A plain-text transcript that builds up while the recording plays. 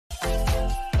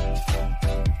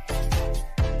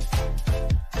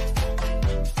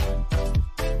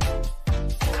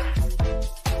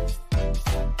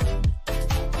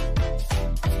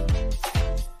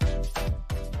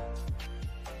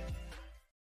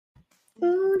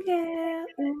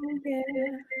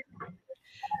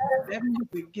That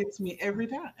music gets me every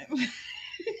time.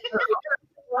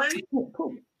 My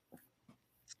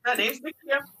name's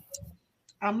Nikia.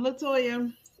 I'm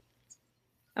Latoya.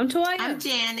 I'm Toya. I'm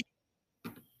Janet.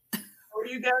 How are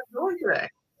you guys doing today?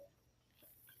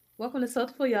 Welcome to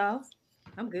Soulful, y'all.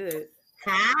 I'm good.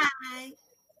 Hi.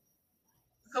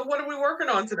 So what are we working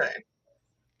on today?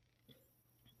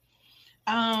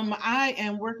 I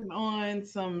am working on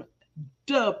some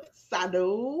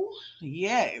Dubsado.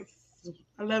 Yes.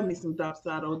 I love me some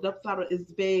Dubsado. Dubsado is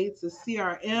based, it's a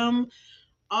CRM.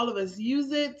 All of us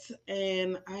use it,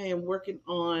 and I am working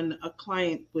on a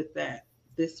client with that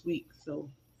this week. So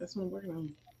that's what I'm working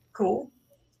on. Cool.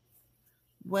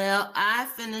 Well, I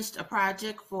finished a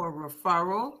project for a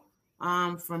referral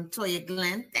from Toya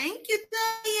Glenn. Thank you,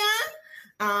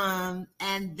 Toya.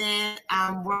 And then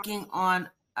I'm working on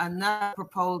another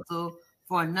proposal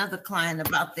for another client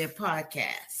about their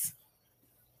podcast.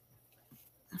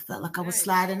 I felt like I was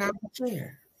sliding out the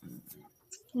chair.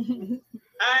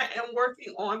 I am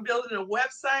working on building a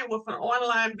website with an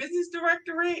online business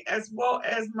directory as well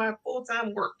as my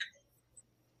full-time work.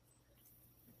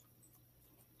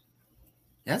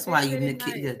 That's why you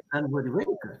Nikia Unwood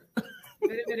Rinker.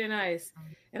 Very, very nice.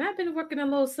 And I've been working on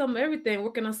a little some everything,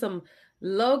 working on some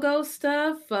logo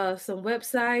stuff, some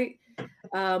website,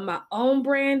 my own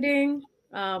branding,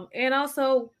 and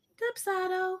also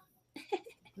Dubsado.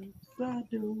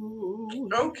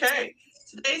 Okay.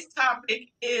 Today's topic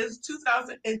is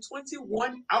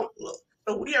 2021 outlook.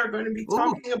 So we are going to be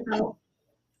talking about,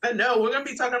 we're going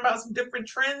to be talking about some different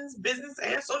trends, business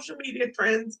and social media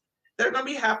trends that are going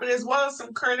to be happening, as well as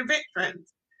some current event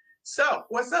trends. So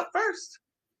what's up first?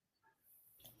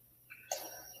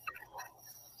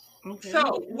 Okay.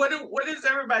 So what does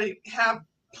everybody have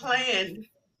planned,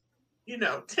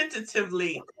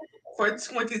 tentatively for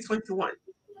 2021?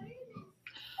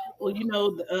 Well,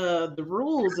 the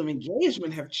rules of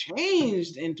engagement have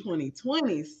changed in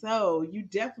 2020. So you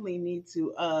definitely need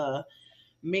to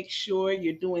make sure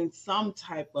you're doing some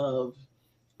type of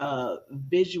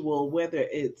visual, whether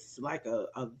it's like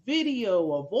a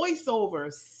video, a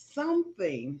voiceover,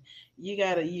 something. You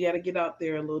gotta get out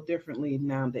there a little differently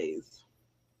nowadays.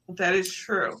 That is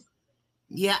true.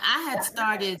 Yeah, I had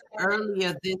started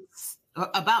earlier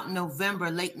about November,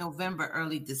 late November,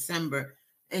 early December,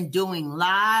 and doing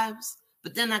lives,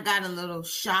 but then I got a little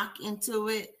shock into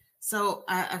it. So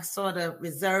I sort of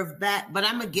reserved back, but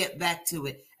I'm going to get back to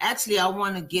it. Actually, I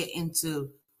want to get into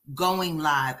going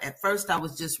live. At first, I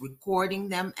was just recording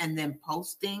them and then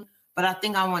posting, but I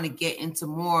think I want to get into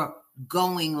more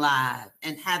going live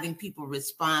and having people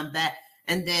respond back.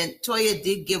 And then Toya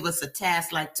did give us a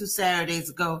task like 2 Saturdays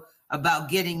ago about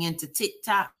getting into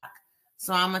TikTok.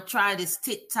 So I'm going to try this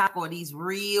TikTok or these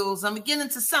reels. I'm going to get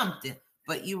into something.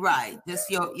 But you're right. This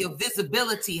your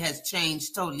visibility has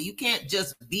changed totally. You can't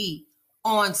just be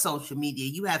on social media.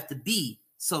 You have to be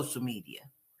social media.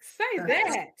 Say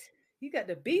that. You got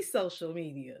to be social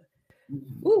media.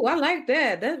 Ooh, I like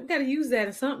that. That got to use that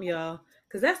in something, y'all,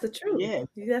 because that's the truth. Yeah,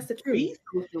 that's the truth. Be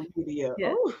social media.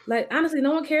 Yeah. Like honestly,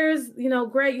 no one cares.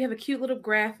 Great. You have a cute little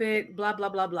graphic. Blah blah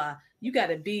blah blah. You got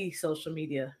to be social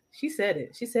media. She said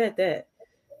it. She said that.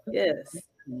 Yes.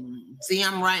 See,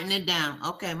 I'm writing it down.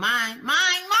 Okay, mine.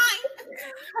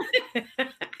 It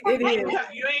is.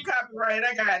 You ain't copyright.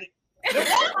 I got it.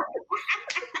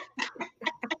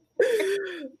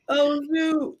 Oh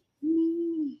shoot!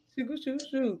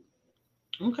 Shoot.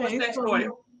 Okay. What's next for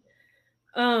you?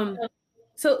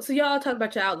 So y'all talk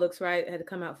about your outlooks, right? I had to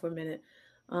come out for a minute.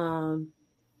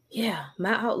 Yeah,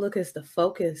 my outlook is to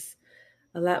focus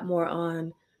a lot more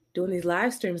on doing these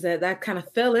live streams that kind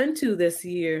of fell into this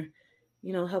year.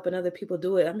 Helping other people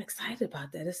do it. I'm excited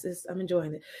about that. I'm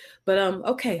enjoying it. But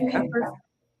okay, our first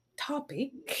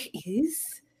topic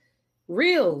is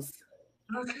reels.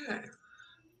 Okay.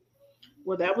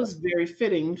 Well, that was very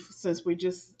fitting since we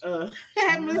just had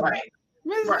Ms. Janet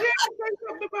say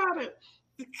something about it.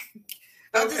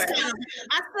 Okay.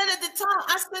 I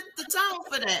set the tone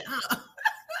for that, huh?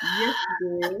 Yes,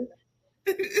 you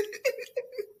did.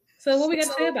 So what we got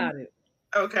to say about it?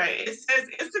 Okay, it says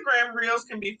Instagram Reels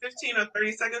can be 15 or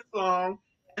 30 seconds long,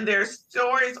 and they're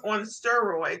stories on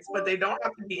steroids, but they don't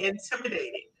have to be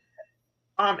intimidating.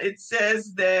 It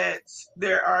says that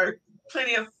there are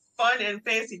plenty of fun and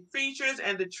fancy features,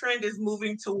 and the trend is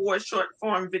moving towards short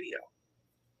form video.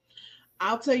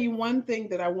 I'll tell you one thing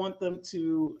that I want them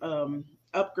to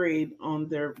upgrade on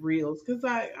their Reels, because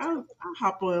I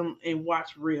hop on and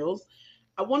watch Reels.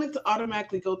 I want it to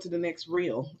automatically go to the next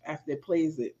reel after it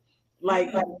plays it.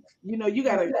 Like, you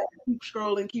gotta keep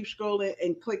scrolling,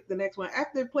 and click the next one.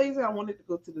 After it plays it, I wanted to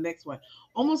go to the next one.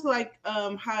 Almost like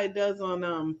how it does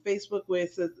on Facebook, where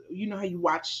it says, how you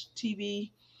watch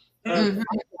TV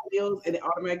videos, and it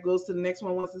automatically goes to the next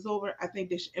one once it's over. I think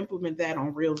they should implement that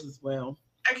on Reels as well.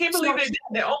 I can't believe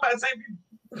they're owned by the same people.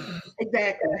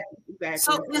 Exactly.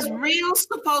 So is Reels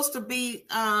supposed to be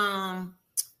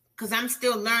because I'm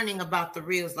still learning about the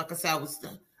Reels, like I said,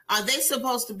 are they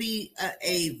supposed to be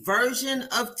a version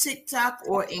of TikTok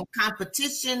or in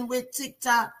competition with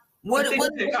TikTok? What is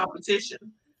competition?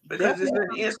 Because it's an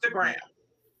Instagram.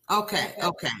 Okay.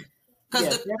 Because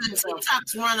the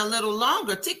TikToks run a little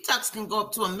longer. TikToks can go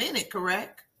up to a minute,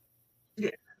 correct? Yeah,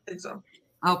 I think so.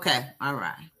 Okay, all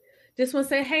right. Just want to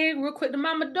say, hey, real quick to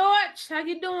Mama Dorch. How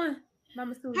you doing?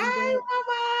 Mama Susan. Hi, Mama.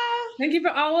 Thank you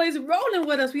for always rolling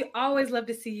with us. We always love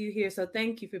to see you here. So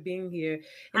thank you for being here.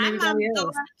 And everybody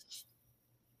else.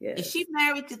 Yes. Is she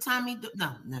married to Tommy?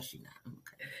 No, she's not.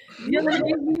 Okay.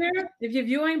 If you're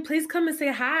viewing, please come and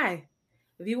say hi.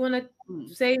 If you want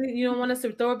to say you don't want us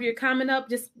to throw up your comment up,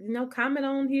 just comment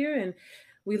on here, and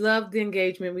we love the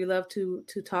engagement. We love to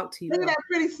talk to you. Look at that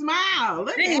pretty smile.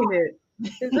 Look at it.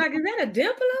 It's like, is that a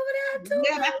dimple over there too?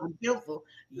 Yeah, that's a dimple.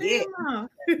 Yeah.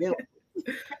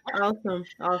 Awesome.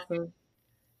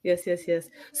 Yes.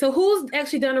 So who's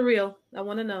actually done a reel? I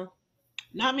want to know.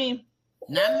 Not me.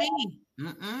 I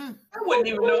wouldn't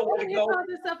even know where to go. You call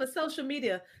yourself a social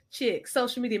media chick,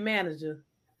 social media manager.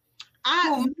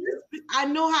 I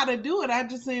know how to do it. I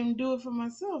just didn't do it for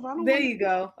myself. There you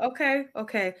go.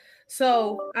 Okay.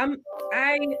 So I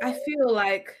feel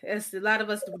like, as a lot of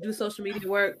us do social media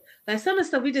work, like some of the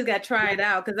stuff we just got to try it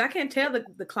out, because I can't tell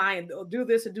the client, oh, do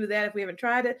this or do that if we haven't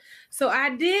tried it. So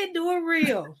I did do a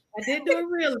reel. Or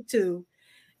two,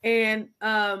 and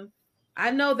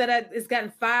I know that it's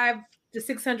gotten 500 to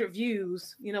 600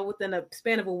 views, within a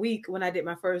span of a week when I did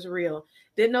my first reel.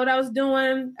 Didn't know what I was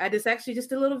doing. I just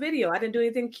did a little video. I didn't do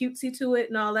anything cutesy to it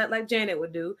and all that like Janet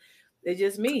would do. It's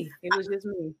just me. It was just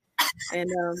me. And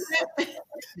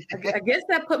I guess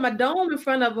that put my dome in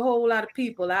front of a whole lot of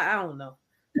people. I don't know.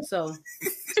 So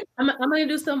I'm going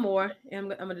to do some more. I'm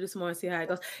going to do some more and see how it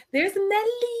goes. There's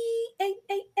Melly.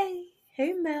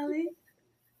 Hey, Melly.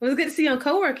 It was good to see you on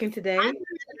co-working today.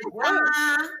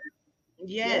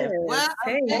 Yeah. Well,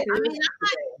 I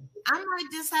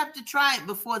might just have to try it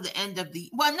before the end of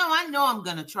the. Well, no, I know I'm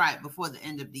gonna try it before the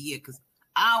end of the year, because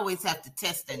I always have to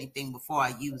test anything before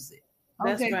I use it.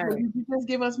 That's right. So you just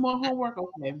give us more homework,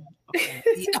 okay?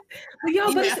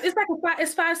 Yeah. But it's like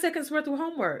it's 5 seconds worth of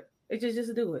homework.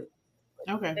 Just do it.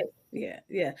 Okay.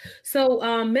 Yeah. So,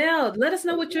 Mel, let us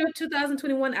know what your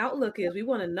 2021 outlook is. We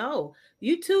want to know.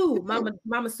 You too,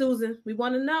 Mama Susan. We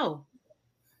want to know.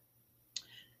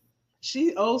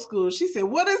 She's old school. She said,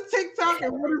 "What is TikTok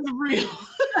and what is real?"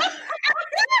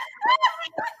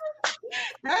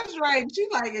 That's right. She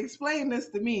explain this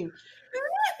to me.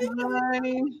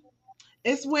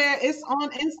 It's where it's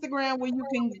on Instagram where you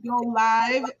can go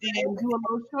live and do a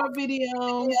little short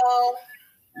video.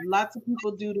 Lots of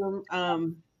people do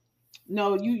them.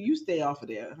 No, you stay off of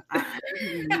there. I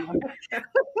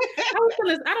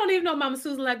don't even know Mama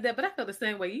Susan like that, but I felt the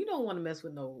same way. You don't want to mess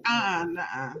with no.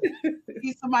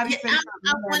 Somebody say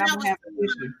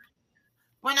something.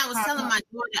 When I was telling my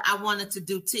daughter I wanted to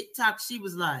do TikTok, she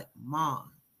was like,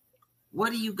 "Mom,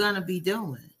 what are you gonna be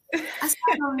doing?" I said,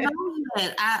 "I don't know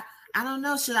yet. I don't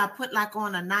know. Should I put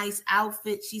on a nice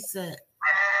outfit?" She said,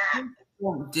 "I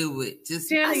won't do it."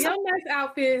 Jenna, your nice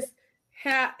outfits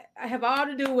have all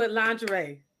to do with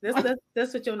lingerie.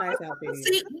 That's what your nice outfit is.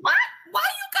 See, why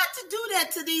you got to do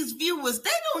that to these viewers?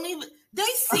 They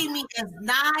see me as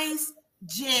nice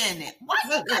Janet. Why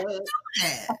you got to do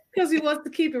that? Because we want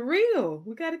to keep it real.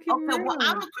 We got to keep it real. Well,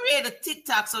 I'm gonna create a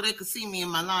TikTok so they can see me in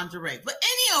my lingerie. But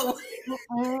anyway,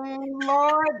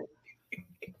 Lord.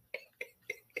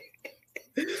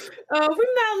 We're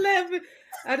not laughing.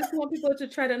 I just want people to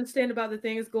try to understand about the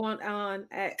things going on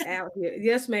out here.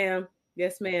 Yes, ma'am.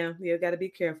 You got to be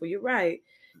careful. You're right.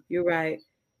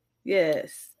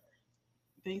 Yes.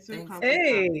 Thanks for coming.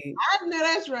 Hey. I know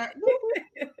that's right.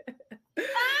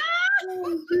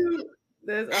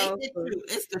 That's awesome.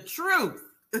 It's the truth.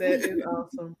 That is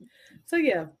awesome. So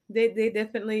yeah, they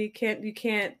definitely can't. You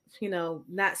can't,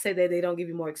 not say that they don't give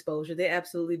you more exposure. They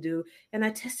absolutely do. And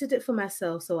I tested it for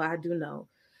myself, so I do know.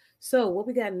 So what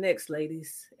we got next,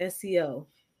 ladies? SEO.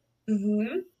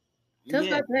 Mm-hmm. Tell us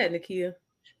about that, Nakia.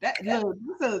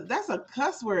 That's a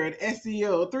cuss word.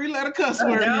 SEO, 3-letter cuss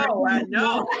word. I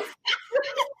know.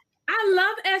 I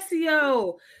love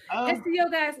SEO.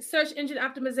 SEO, guys, search engine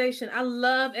optimization. I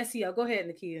love SEO. Go ahead,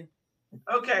 Nakia.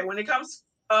 Okay, when it comes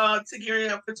to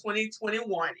gearing up for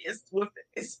 2021 is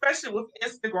especially with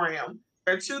Instagram.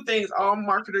 There are two things all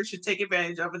marketers should take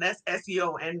advantage of, and that's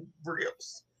SEO and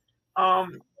Reels.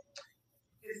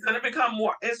 It's going to become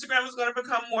more, Instagram is going to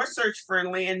become more search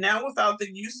friendly. And now, without the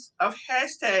use of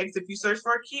hashtags, if you search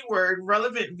for a keyword,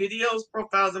 relevant videos,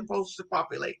 profiles, and posts should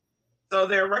populate. So,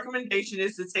 their recommendation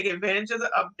is to take advantage of the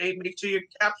update. Make sure your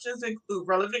captions include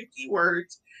relevant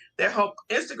keywords that help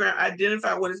Instagram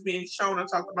identify what is being shown and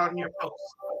talked about in your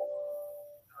posts.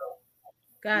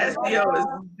 SEO is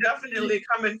definitely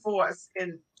coming for us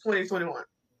in 2021.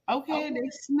 Okay, they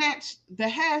snatched the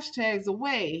hashtags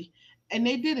away, and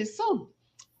they did it so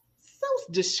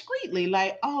discreetly,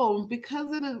 like, oh,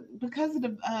 because of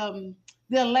the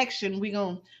election, we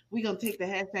gonna take the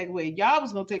hashtag away. Y'all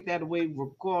was gonna take that away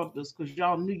regardless, because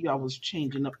y'all knew y'all was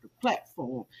changing up the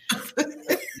platform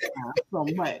so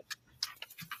much.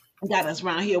 Got us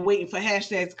around here waiting for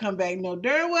hashtags to come back. No,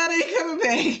 darn well they coming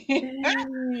back.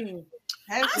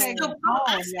 I still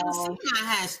see my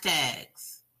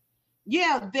hashtags.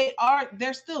 Yeah,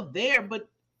 they're still there, but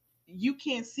you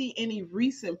can't see any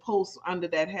recent posts under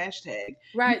that hashtag.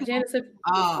 Right, Janice. If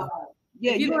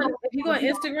you go on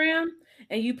Instagram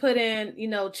and you put in,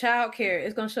 childcare,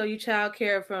 it's gonna show you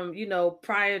childcare from,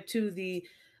 prior to the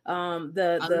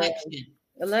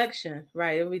election.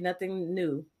 Right. It'll be nothing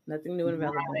new and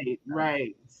relevant.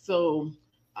 Right. So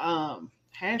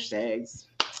hashtags,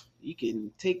 you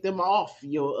can take them off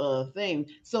your thing.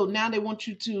 So now they want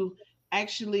you to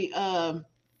actually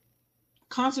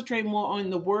concentrate more on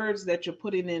the words that you're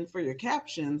putting in for your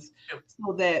captions,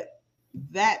 so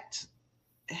that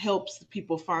helps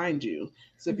people find you.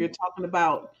 So if you're talking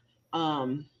about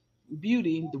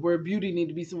beauty, the word beauty need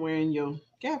to be somewhere in your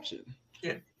caption.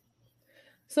 Yeah.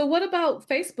 So what about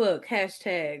Facebook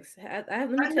hashtags? I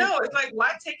know, it's like,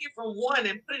 why take it from one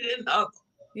and put it in the other?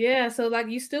 Yeah, so like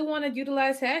you still want to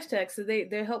utilize hashtags, so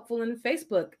they're helpful in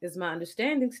Facebook, is my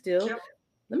understanding still. Yep.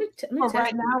 Let me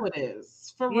right now it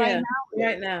is.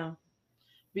 Right now.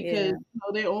 Because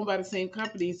they're owned by the same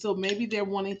company. So maybe they're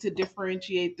wanting to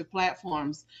differentiate the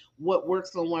platforms. What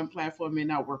works on one platform may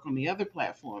not work on the other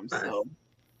platform. So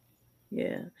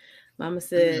yeah. Mama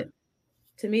said,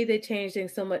 to me, they change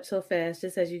things so much so fast,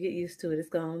 just as you get used to it, it's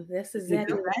gone. That's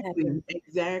exactly what happened.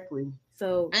 Exactly.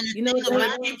 So and you know, the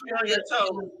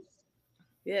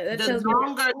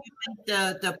longer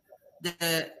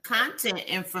the content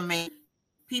information,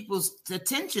 people's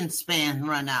attention span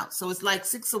run out. So it's like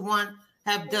 6 of one,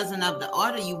 half dozen of the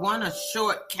other. You want a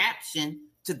short caption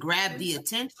to grab the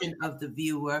attention of the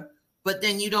viewer, but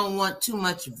then you don't want too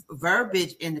much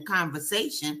verbiage in the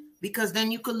conversation, because then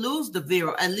you could lose the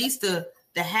viewer. At least the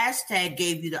hashtag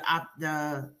gave you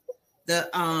the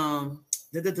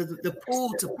pool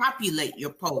to populate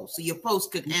your post, so your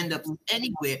post could end up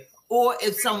anywhere. Or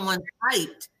if someone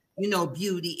typed,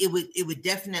 beauty, it would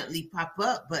definitely pop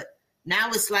up. But now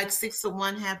it's like 6 of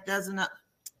one, half dozen of.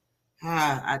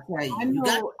 I tell you, I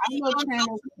know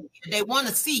channels. They want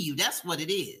to see you. That's what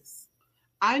it is.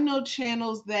 I know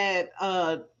channels that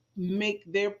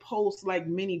make their posts like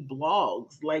mini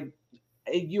blogs. Like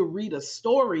you read a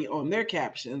story on their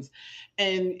captions,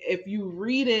 and if you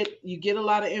read it, you get a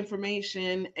lot of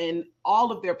information, and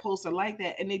all of their posts are like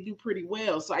that, and they do pretty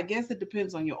well. So I guess it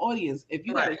depends on your audience. If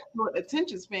you got a short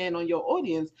attention span on your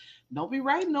audience, don't be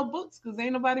writing no books, because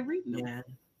ain't nobody reading them. Yeah.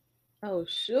 Oh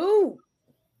shoot.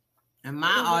 And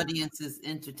my audience is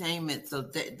entertainment, so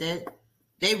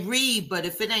they read, but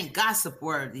if it ain't gossip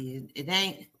worthy, it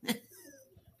ain't. They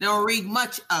don't read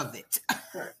much of it.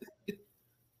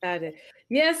 Got it.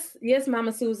 Yes,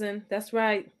 Mama Susan, that's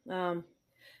right.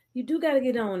 You do got to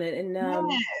get on it, and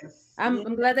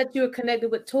I'm glad that you're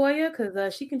connected with Toya,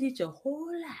 because she can teach you a whole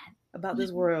lot about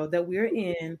this world that we're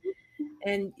in.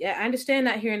 And I understand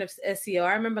not hearing of SEO.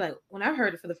 I remember like when I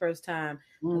heard it for the first time,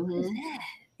 what is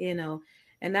that?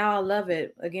 And now I love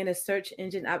it. Again, it's search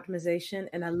engine optimization,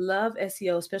 and I love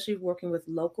SEO, especially working with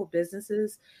local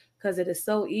businesses, because it is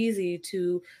so easy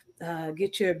to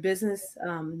get your business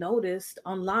noticed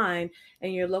online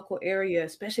in your local area,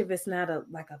 especially if it's not a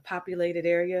populated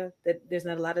area, that there's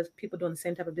not a lot of people doing the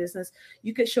same type of business.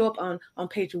 You could show up on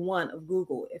page 1 of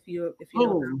Google if you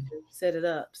know how to set it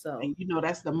up. So, and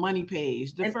that's the money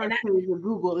page. The first page of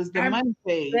Google is the money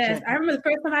page. Yes, I remember the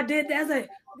first time I did that, I was like,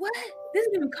 what? This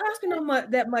didn't even cost me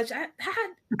that much.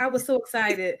 I was so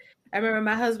excited. I remember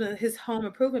my husband, his home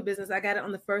improvement business, I got it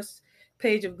on the first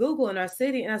page of Google in our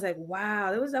city, and I was like, wow,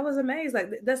 that was amazing.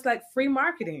 Like, that's like free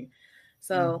marketing.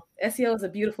 So SEO is a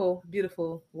beautiful,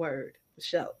 beautiful word for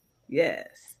sure.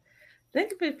 Yes.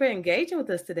 Thank you for engaging with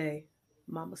us today,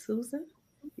 Mama Susan.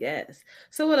 Yes.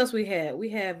 So what else we have? We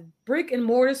have brick and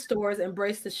mortar stores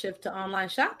embrace the shift to online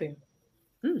shopping.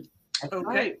 That's Okay.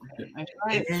 right. That's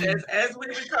right. It says, as we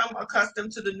become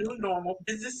accustomed to the new normal,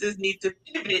 businesses need to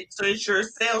pivot to ensure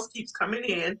sales keeps coming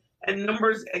in and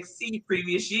numbers exceed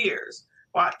previous years.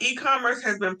 While e-commerce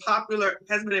has been a popular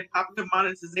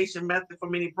monetization method for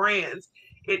many brands,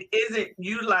 it isn't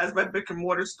utilized by brick and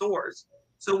mortar stores.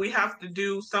 So we have to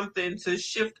do something to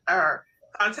shift our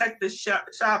contactless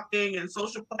shopping and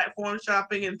social platform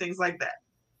shopping and things like that.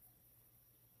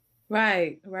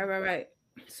 Right.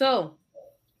 So,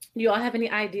 you all have any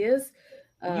ideas?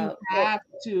 You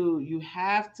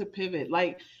have to pivot.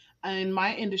 Like in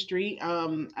my industry,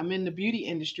 I'm in the beauty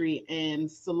industry, and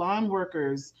salon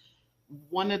workers,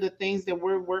 one of the things that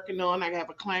we're working on, I have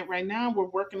a client right now, we're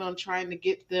working on trying to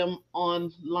get them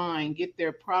online, get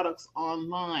their products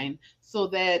online so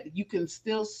that you can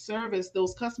still service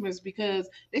those customers because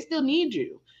they still need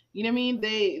you. You know what I mean?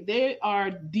 They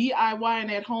are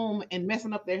DIYing at home and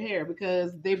messing up their hair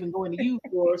because they've been going to you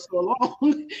for so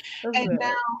long. And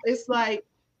now it's like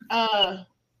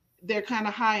they're kind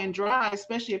of high and dry,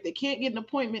 especially if they can't get an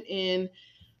appointment in,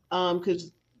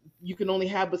 because you can only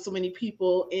have but so many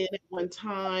people in at one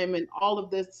time, and all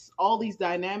these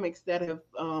dynamics that have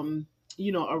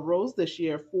arose this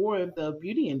year for the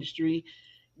beauty industry.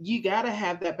 You got to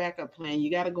have that backup plan.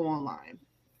 You got to go online.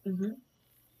 Mm-hmm.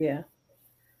 Yeah,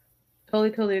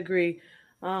 totally agree.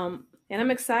 And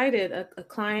I'm excited. A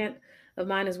client of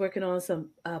mine is working on some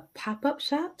pop-up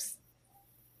shops.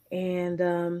 And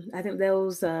I think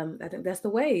that's the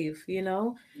wave, you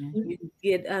know. Mm-hmm. You can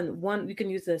get one, you can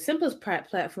use the simplest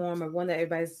platform, or one that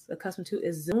everybody's accustomed to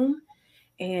is Zoom,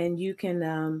 and you can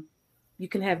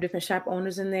have different shop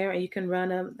owners in there, and you can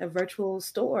run a virtual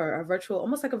store,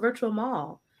 almost like a virtual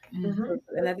mall.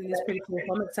 Mm-hmm. And I think that's pretty cool.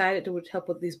 So I'm excited to help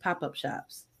with these pop-up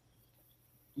shops.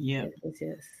 Yeah.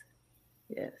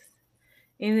 Yes.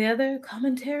 Any other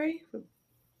commentary?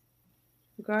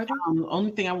 The only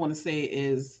thing I want to say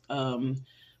is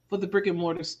for the brick and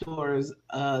mortar stores,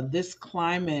 this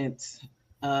climate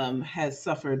has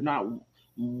suffered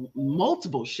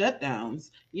multiple shutdowns,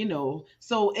 you know.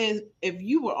 So if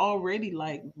you were already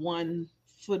like 1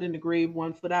 foot in the grave,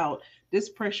 1 foot out, this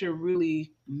pressure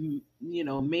really,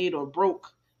 made or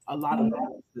broke a lot of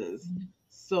businesses.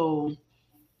 So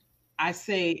I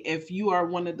say, if you are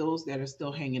one of those that are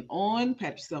still hanging on,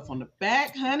 pat yourself on the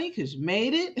back, honey, because you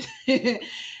made it,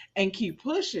 and keep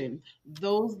pushing.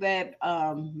 Those that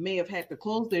may have had to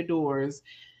close their doors,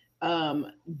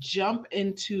 jump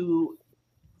into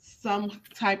some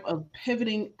type of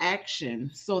pivoting action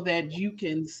so that you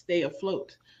can stay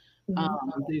afloat.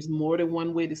 Mm-hmm. There's more than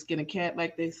one way to skin a cat,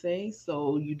 like they say.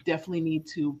 So you definitely need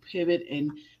to pivot and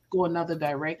go another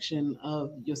direction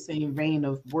of your same vein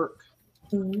of work.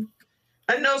 Mm-hmm.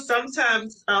 I know sometime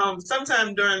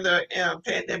during the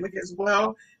pandemic as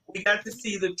well, we got to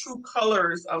see the true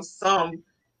colors of some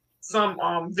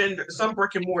vendors, some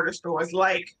brick and mortar stores,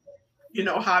 like,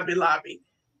 Hobby Lobby.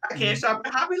 I can't shop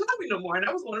at Hobby Lobby no more, and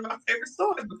that was one of my favorite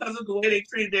stores because of the way they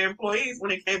treated their employees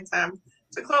when it came time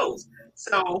to close.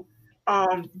 So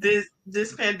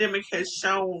this pandemic has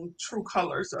shown true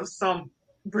colors of some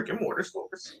brick and mortar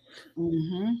stores.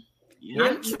 Mm-hmm. Yeah.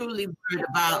 I'm truly worried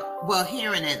about,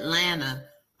 here in Atlanta,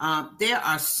 there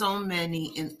are so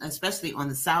many, especially on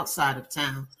the south side of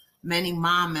town, many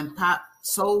mom and pop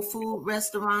soul food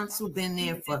restaurants who've been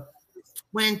there for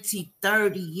 20,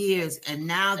 30 years, and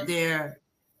now they're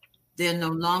no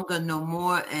longer, no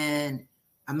more. And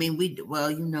I mean,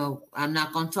 I'm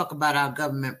not going to talk about our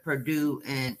government, Purdue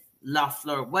and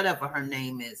LaFleur, whatever her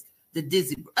name is, the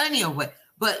Dizzy, anyway.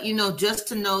 But, just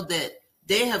to know that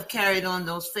they have carried on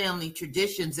those family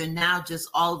traditions, and now just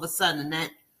all of a sudden that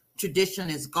tradition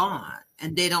is gone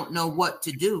and they don't know what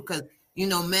to do because,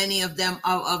 many of them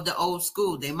are of the old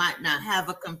school. They might not have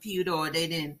a computer, or they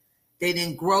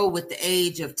didn't grow with the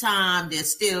age of time. They're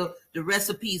still, the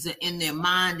recipes are in their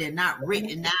mind. They're not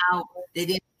written out. They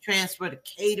didn't transfer to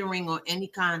catering or any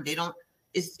kind. They don't,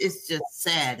 it's just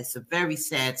sad. It's a very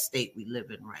sad state we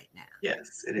live in right now.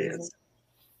 Yes, it is.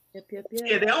 Yep.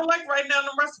 Yeah, they don't like writing down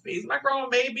the recipes. My grandma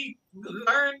made me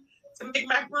learn to make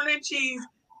macaroni and cheese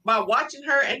by watching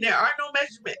her, and there are no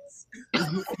measurements.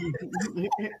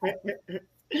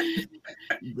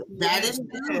 That is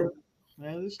true.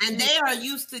 And they are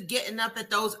used to getting up at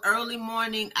those early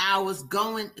morning hours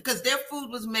going, because their food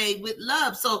was made with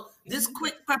love. So this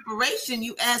quick preparation,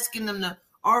 you asking them to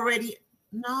already,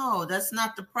 no, that's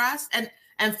not the process.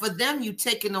 And for them, you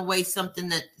taking away something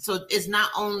that, so it's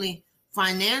not only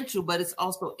financial, but it's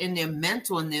also in their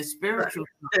mental and their spiritual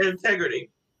integrity.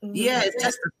 Yeah, it's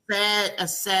just a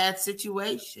sad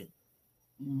situation.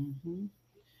 Mm-hmm.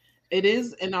 it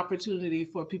is an opportunity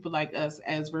for people like us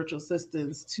as virtual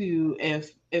assistants to,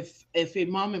 if a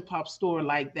mom and pop store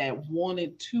like that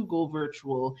wanted to go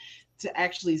virtual, to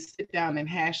actually sit down and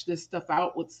hash this stuff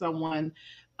out with someone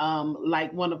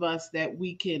like one of us, that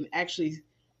we can actually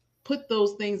put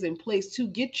those things in place to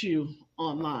get you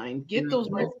online, get those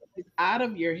recipes out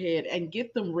of your head and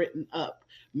get them written up.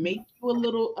 Make you a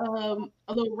little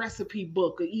recipe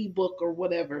book, an ebook or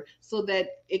whatever, so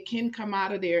that it can come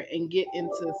out of there and get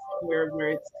into somewhere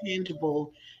where it's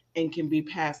tangible and can be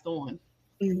passed on.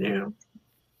 Yeah.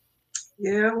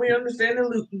 Yeah, we understand the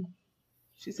looting.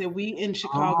 She said we in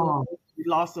Chicago we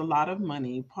lost a lot of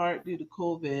money, part due to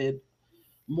COVID,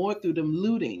 more through them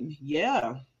looting.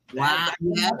 Yeah. Wow.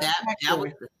 That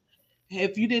was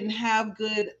If you didn't have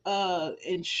good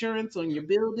insurance on your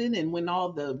building, and when all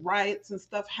the riots and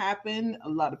stuff happened, a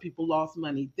lot of people lost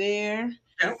money there.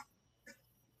 Yeah.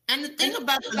 And the thing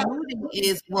about the looting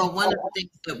is, well, one of the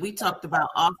things that we talked about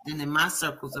often in my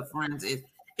circles of friends is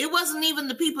it wasn't even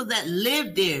the people that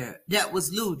lived there that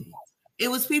was looting. It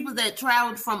was people that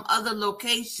traveled from other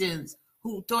locations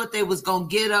who thought they was going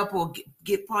to get up or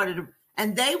get part of the,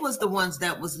 and they was the ones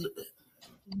that was.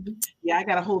 Yeah, I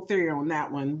got a whole theory on that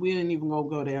one. We didn't even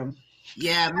go there.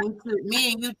 Yeah, me too.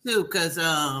 Me and you too, because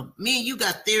me and you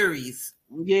got theories.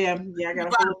 Yeah, I got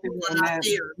a whole theory on that.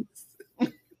 Theories.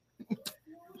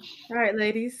 All right,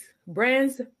 ladies.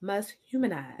 Brands must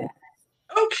humanize.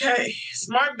 Okay.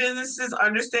 Smart businesses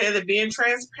understand that being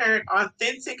transparent,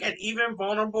 authentic, and even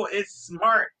vulnerable is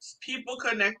smart. People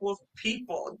connect with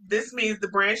people. This means the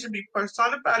brand should be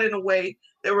personified in a way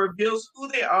that reveals who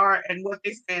they are and what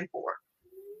they stand for.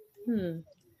 Do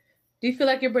you feel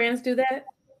like your brands do that?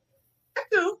 I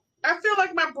do. I feel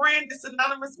like my brand is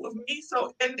synonymous with me,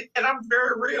 so and I'm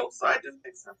very real, so I do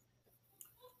think so.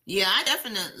 Yeah, I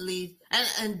definitely,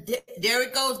 and there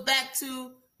it goes back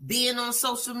to being on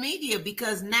social media,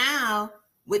 because now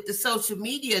with the social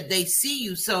media, they see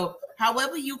you. So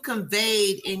however you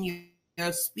conveyed in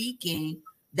your speaking,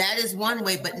 that is one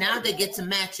way, but now they get to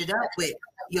match it up with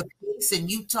your piece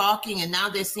and you talking, and now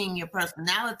they're seeing your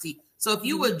personality. So if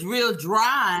you were real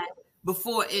dry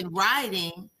before in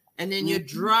writing, and then you're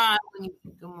dry when you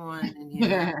come on, and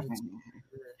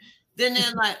then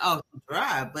they're like, oh,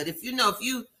 dry. But if you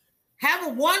have a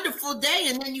wonderful day,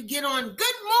 and then you get on good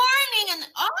morning, and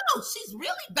oh, she's really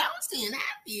bouncy and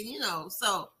happy,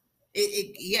 So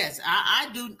yes, I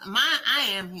do. I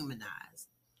am humanized.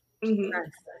 Mm-hmm.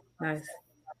 Nice.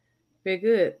 Very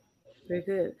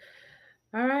good.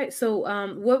 All right.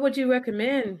 So, what would you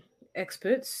recommend,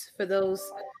 experts, for those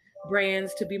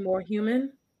brands to be more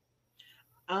human?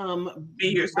 Be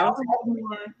yourself.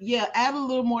 Add a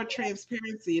little more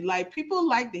transparency. Like, people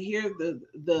like to hear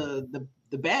the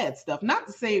bad stuff. Not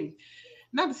to say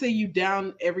you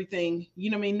down everything,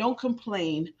 don't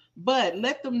complain, but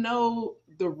let them know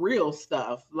the real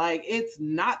stuff. Like, it's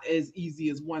not as easy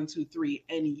as 1, 2, 3.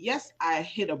 And yes, I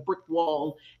hit a brick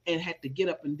wall and had to get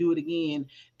up and do it again.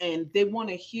 And they want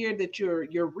to hear that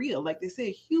you're real, like they say,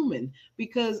 human,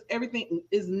 because everything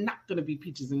is not going to be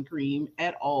peaches and cream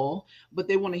at all, but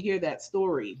they want to hear that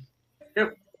story.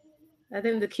 Yep. I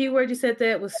think the key word you said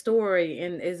that was story.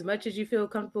 And as much as you feel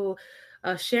comfortable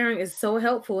sharing is so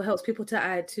helpful. It helps people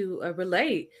to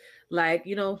relate. Like,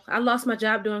 I lost my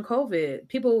job during COVID.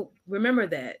 People remember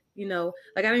that, like,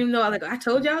 I don't even know, like, I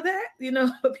told y'all that,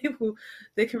 but people,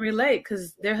 they can relate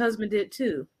because their husband did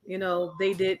too,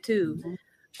 they did too.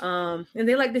 And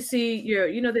they like to see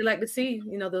they like to see,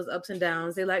 those ups and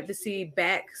downs. They like to see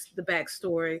the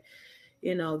backstory,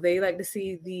 they like to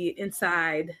see the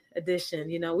inside edition,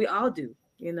 we all do,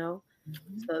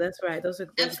 So that's right. Those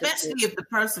especially if the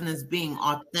person is being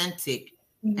authentic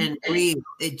and real,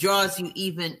 it draws you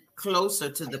even closer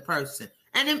to the person,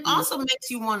 and it also makes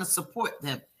you want to support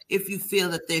them if you feel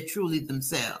that they're truly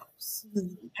themselves.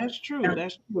 That's true.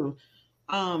 That's true.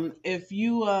 If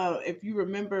you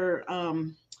remember,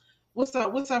 what's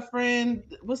our friend?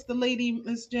 What's the lady,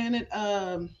 Miss Janet?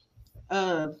 Oh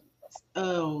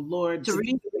Lord,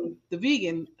 the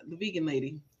vegan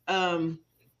lady.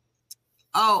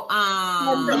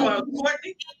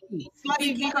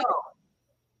 Pinky Co.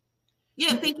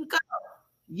 Yeah, Pinky Co.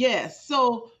 Yes.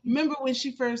 So remember when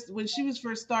she was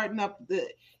first starting up,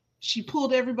 she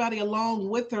pulled everybody along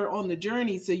with her on the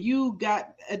journey. So you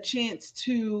got a chance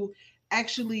to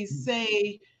actually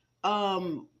say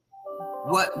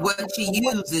what she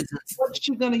uses, what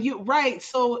she's gonna use, right?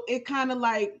 So it kind of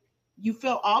like you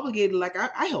felt obligated, like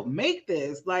I helped make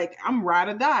this, like I'm ride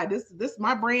or die. This is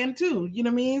my brand too. You know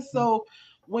what I mean? So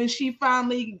when she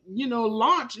finally,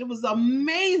 launched, it was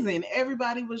amazing.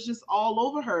 Everybody was just all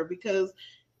over her because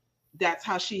that's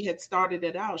how she had started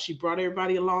it out. She brought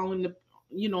everybody along in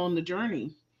the, on the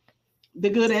journey, the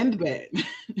good and the bad.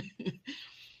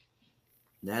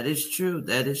 That is true.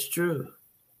 That is true.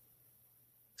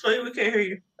 So we can't hear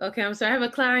you. Okay, I'm sorry. I have a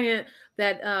client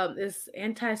that is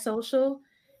antisocial,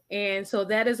 and so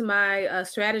that is my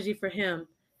strategy for him.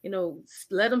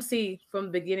 Let them see from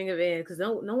the beginning of end, because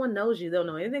no one knows you. They don't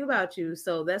know anything about you.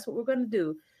 So that's what we're going to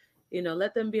do.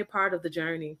 Let them be a part of the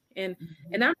journey. And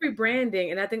and I'm rebranding,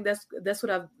 and I think that's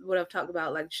what I've talked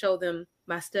about. Like, show them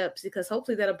my steps, because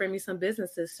hopefully that'll bring me some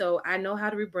businesses. So I know how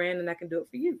to rebrand, and I can do it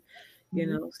for you.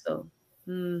 So.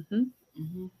 Cool.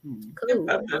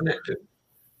 I've done that too.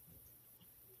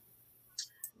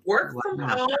 Work from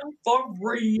home for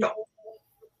real.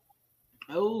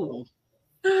 Oh.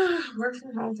 Work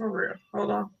from home for real.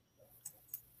 Hold on.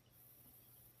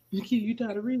 Nikki, you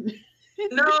tired of reading?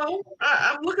 No,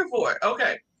 I'm looking for it.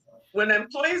 Okay. When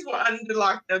employees were under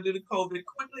lockdown due to COVID,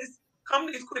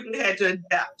 companies quickly had to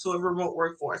adapt to a remote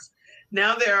workforce.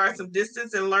 Now there are some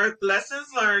distance and lessons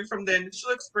learned from the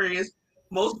initial experience.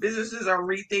 Most businesses are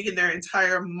rethinking their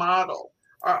entire model.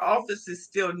 Our office is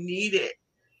still needed.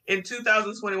 In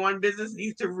 2021, business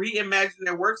needs to reimagine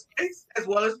their workspace as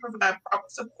well as provide proper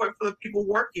support for the people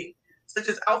working, such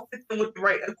as outfitting them with the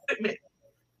right equipment,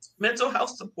 mental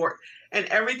health support, and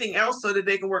everything else so that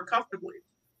they can work comfortably.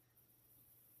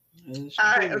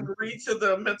 I agree to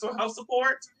the mental health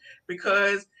support,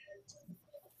 because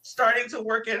starting to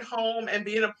work at home and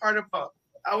being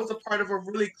I was a part of a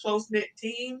really close-knit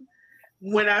team.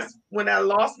 When I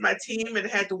lost my team and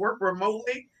had to work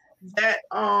remotely, that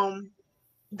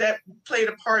played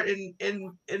a part in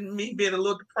me being a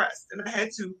little depressed, and I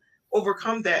had to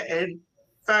overcome that and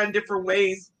find different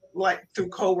ways, like through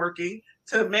co-working,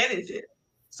 to manage it.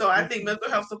 So I think mental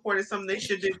health support is something they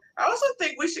should do. I also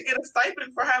think we should get a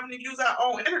stipend for having to use our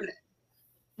own internet.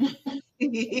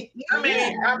 I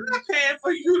mean, I'm not paying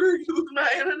for you to use my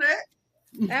internet.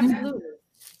 Absolutely.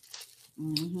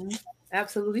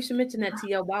 Absolutely. You should mention that to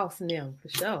your boss now, for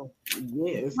sure.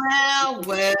 Yes.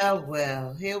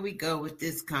 Well. Here we go with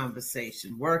this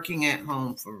conversation. Working at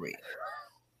home for real.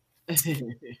 I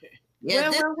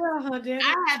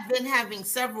have been having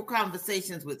several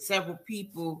conversations with several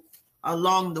people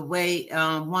along the way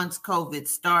once COVID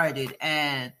started.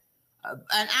 And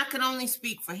I can only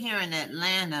speak for here in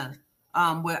Atlanta,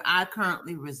 where I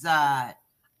currently reside.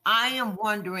 I am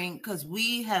wondering, because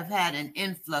we have had an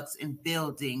influx in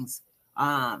buildings,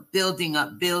 building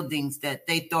up buildings that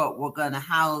they thought were going to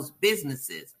house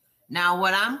businesses. Now,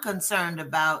 what I'm concerned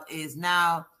about is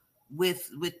now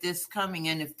with this coming,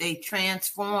 and if they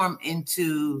transform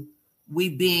into we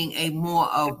being a more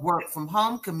of work from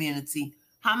home community,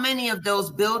 how many of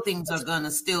those buildings are going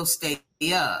to still stay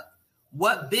up?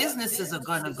 What businesses are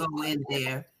going to go in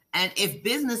there? And if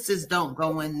businesses don't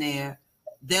go in there,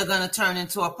 they're going to turn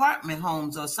into apartment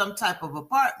homes or some type of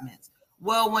apartments.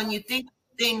 Well, when you think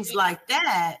things like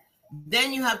that,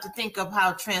 then you have to think of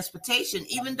how transportation,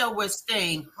 even though we're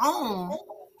staying home,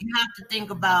 you have to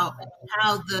think about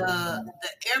how the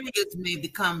areas may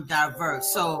become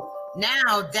diverse. So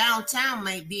now downtown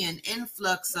might be an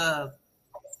influx of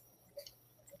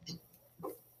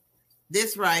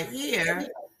this right here,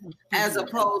 as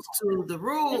opposed to the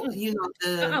rule,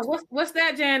 what's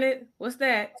that, Janet? What's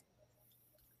that?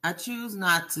 I choose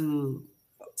not to.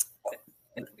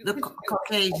 The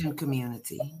Caucasian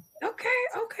community. Okay.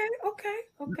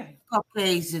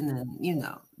 Caucasian, and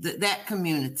that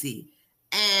community.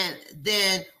 And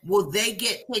then will they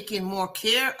get taken more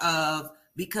care of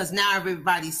because now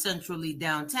everybody's centrally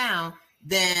downtown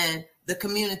than the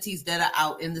communities that are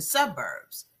out in the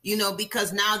suburbs?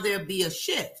 Because now there'll be a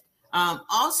shift.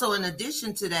 Also, in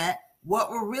addition to that, what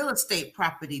will real estate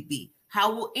property be?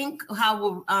 How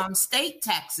will state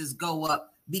taxes go up?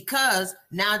 Because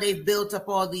now they've built up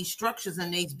all these structures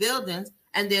in these buildings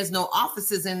and there's no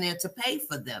offices in there to pay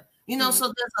for them. So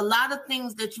there's a lot of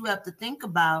things that you have to think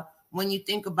about when you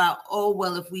think about,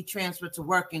 if we transfer to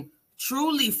working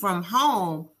truly from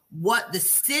home, what the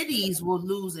cities will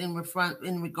lose in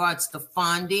regards to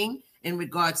funding, in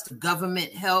regards to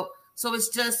government help. So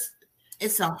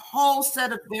it's a whole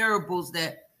set of variables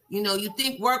that, you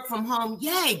think work from home,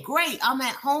 yay, great, I'm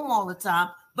at home all the time,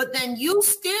 but then you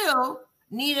still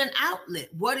need an outlet.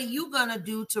 What are you going to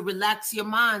do to relax your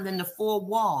mind in the four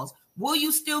walls? Will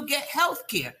you still get health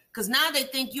care? Because now they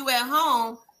think you at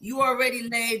home, you already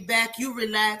laid back, you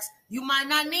relax. You might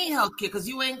not need health care because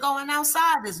you ain't going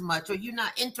outside as much or you're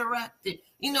not interacting.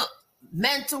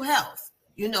 Mental health.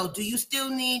 Do you still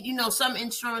need, some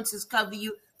insurances cover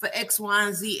you for X, Y,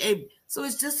 and Z. So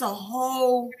it's just a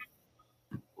whole,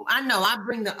 I know I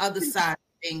bring the other side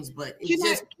of things, but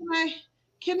it's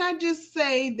can I just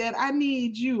say that I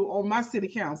need you on my city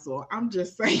council? I'm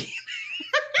just saying.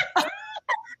 I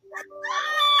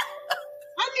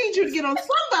need you to get on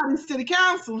somebody's city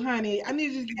council, honey. I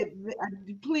need you to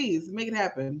get, please make it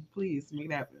happen. Please make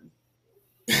it happen.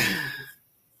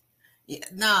 Yeah,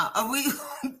 no,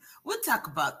 we'll talk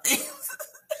about this.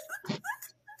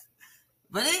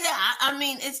 But I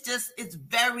mean, it's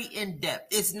very in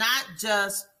depth. It's not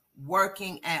just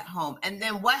working at home. And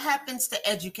then what happens to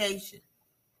education?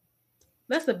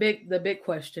 That's the big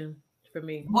question for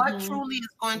me. What truly is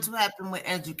going to happen with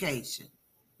education?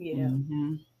 Yeah.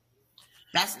 Mm-hmm.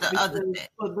 That's the other thing.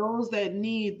 For those that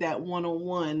need that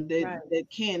one-on-one, that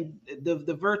can,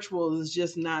 the virtual is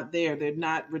just not there. They're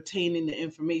not retaining the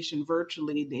information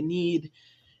virtually. They need,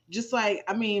 just like,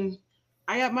 I mean,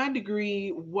 I got my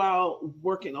degree while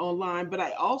working online, but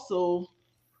I also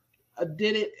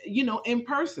did it, in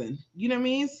person. You know what I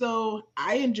mean? So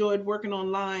I enjoyed working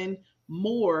online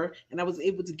more, and I was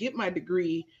able to get my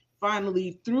degree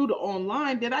finally through the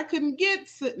online that I couldn't get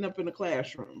sitting up in a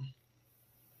classroom.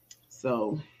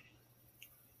 So,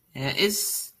 yeah,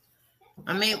 it's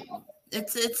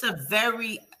a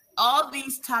very, all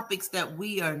these topics that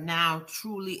we are now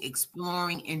truly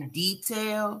exploring in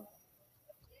detail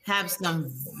have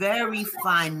some very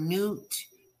minute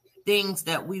things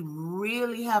that we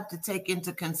really have to take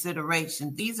into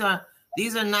consideration. These are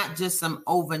not just some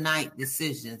overnight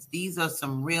decisions. These are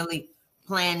some really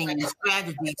planning and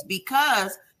strategies,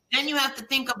 because then you have to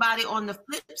think about it on the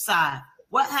flip side.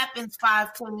 What happens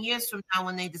 5-10 years from now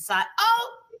when they decide,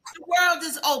 oh, the world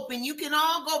is open, you can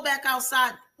all go back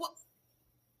outside?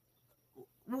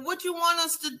 What you want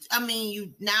us to? I mean,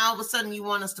 you now all of a sudden you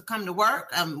want us to come to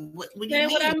work? What do you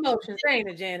mean? With our emotions, ain't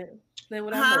it, Janet? Say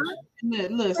with our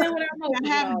emotions. Listen, not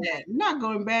having that. Not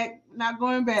going back. Not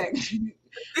going back.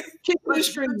 Keep the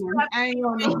stream. I ain't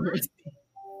gonna know.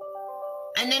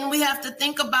 And then we have to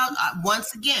think about,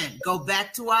 once again, go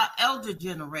back to our elder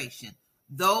generation.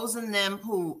 Those in them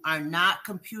who are not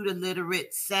computer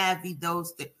literate, savvy,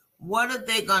 what are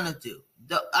they going to do?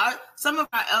 Some of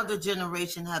our elder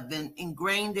generation have been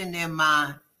ingrained in their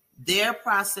mind. Their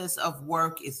process of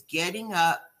work is getting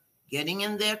up, getting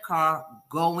in their car,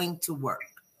 going to work.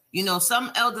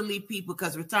 Some elderly people,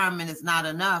 because retirement is not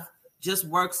enough, just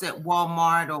works at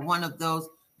Walmart or one of those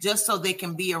just so they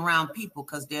can be around people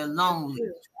because they're lonely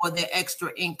or their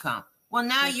extra income. Well,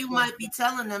 now you might be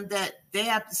telling them that they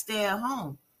have to stay at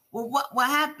home. Well, what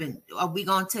happened? Are we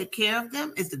going to take care of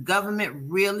them? Is the government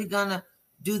really going to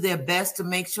do their best to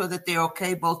make sure that they're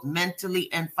okay, both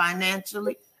mentally and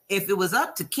financially? If it was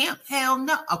up to Kemp, hell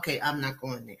no. Okay, I'm not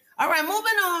going there. All right, moving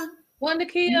on. Well,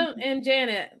 Nakia and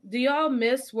Janet, do y'all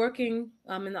miss working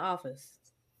in the office?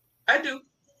 I do.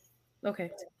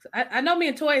 Okay. I know me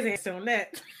and Toys answer on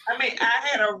that. I mean, I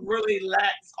had a really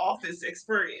lax office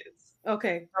experience.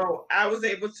 Okay. So I was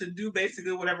able to do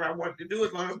basically whatever I wanted to do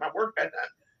as long as my work got done.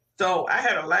 So I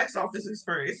had a lax office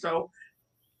experience. So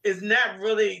it's not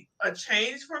really a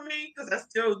change for me because I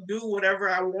still do whatever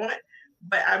I want,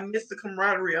 but I miss the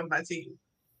camaraderie of my team.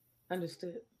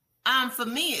 Understood. For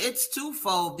me, it's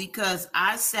twofold because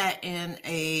I sat in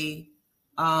a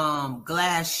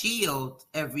glass shield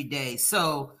every day.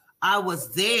 So I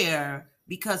was there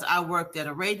because I worked at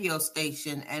a radio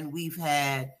station, and we've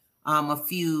had a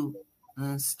few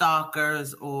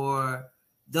stalkers or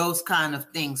those kind of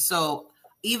things. So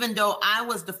even though I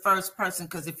was the first person,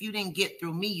 because if you didn't get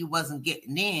through me, you wasn't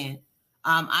getting in,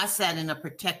 I sat in a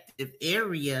protective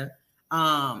area.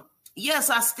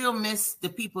 Yes, I still miss the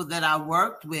people that I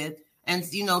worked with. And,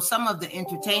 some of the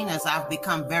entertainers I've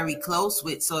become very close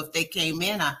with. So if they came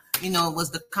in, it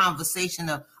was the conversation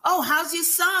of, oh, how's your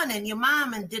son and your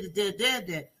mom and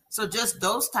da-da-da-da-da. So just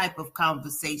those type of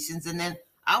conversations. And then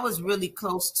I was really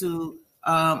close to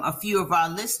a few of our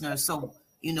listeners. So,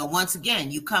 once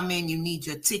again, you come in, you need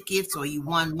your tickets or you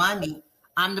won money.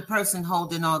 I'm the person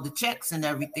holding all the checks and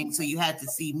everything. So you had to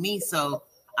see me. So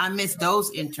I miss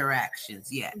those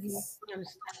interactions. Yes.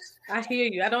 I hear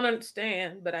you. I don't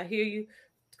understand, but I hear you.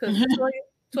 Because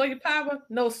Toya Power,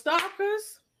 no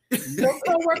stalkers, no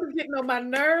co-workers getting on my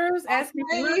nerves, asking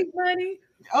for money.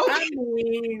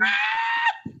 Okay.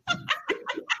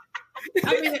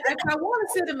 I mean, if I want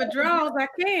to sit in my drawers, I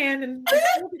can and get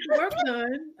the work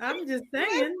done. I'm just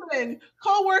saying. Listen,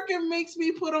 co-working makes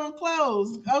me put on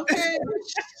clothes. Okay.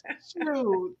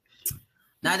 Shoot.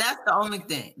 Now that's the only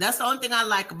thing. That's the only thing I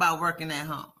like about working at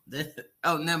home.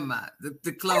 Never mind.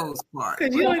 The clothes part.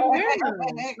 Because you don't even wear them.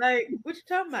 Like, what you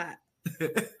talking about?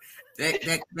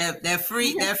 that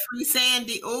free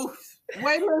Sandy. Ooh.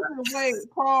 Wait,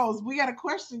 pause. We got a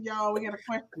question, y'all. We got a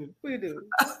question. We do.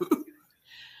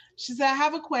 She said, I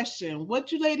have a question. What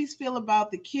do ladies feel about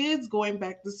the kids going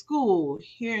back to school?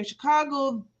 Here in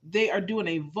Chicago, they are doing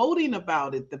a voting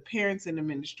about it, the parents and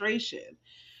administration.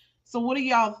 So what are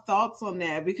y'all thoughts on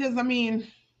that? Because I mean,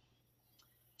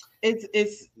 it's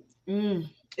mm,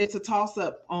 it's a toss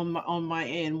up on my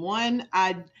end. One,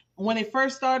 I when it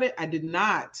first started, I did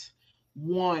not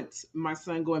want my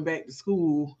son going back to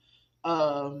school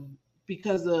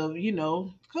because of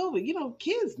COVID.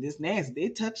 Kids this nasty. They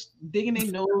touch digging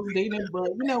their nose, digging their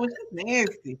butt. It's just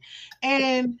nasty.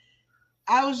 And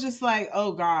I was just like,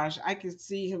 oh gosh, I could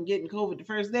see him getting COVID the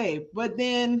first day. But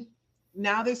then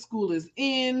now that school is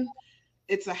in,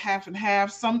 it's a half and half.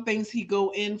 Some things he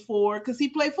go in for because he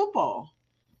play football.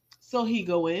 So he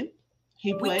go in,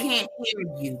 he play. We can't hear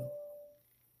you.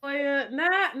 Oh yeah,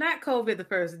 not COVID the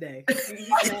first day. He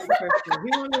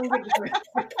won't even get the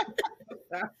first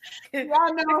day.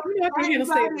 Y'all know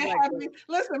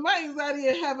my anxiety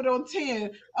is have it on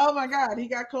 10. Oh my God, he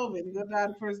got COVID. He gonna die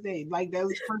the first day. Like that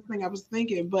was the first thing I was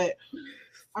thinking. But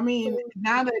I mean,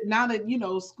 now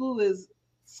that school is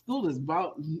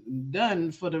about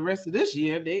done for the rest of this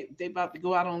year. They about to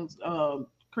go out on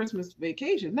Christmas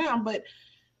vacation now, but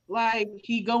like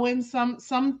he go in some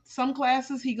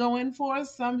classes he go in for,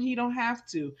 some he don't have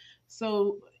to.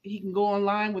 So he can go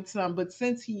online with some, but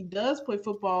since he does play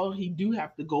football, he do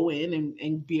have to go in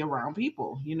and be around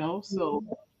people, So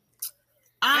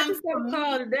I just got a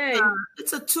call today.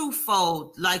 It's a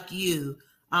twofold, like you.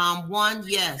 One,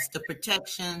 yes, the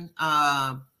protection.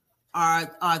 Are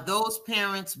those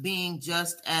parents being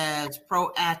just as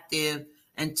proactive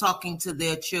and talking to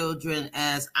their children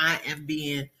as I am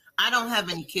being? I don't have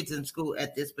any kids in school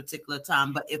at this particular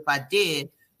time, but if I did,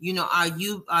 are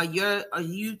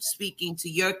you speaking to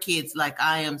your kids like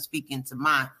I am speaking to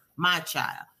my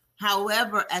child?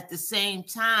 However, at the same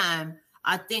time,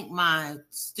 I think my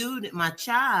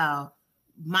child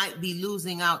might be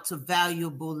losing out to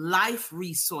valuable life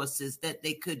resources that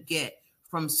they could get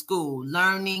from school.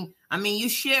 Learning, I mean, you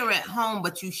share at home,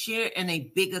 but you share in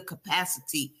a bigger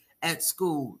capacity at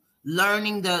school.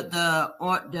 Learning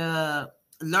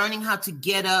learning how to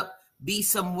get up, be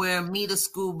somewhere, meet a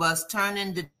school bus, turn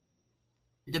in the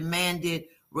demanded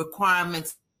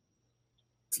requirements.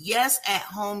 Yes, at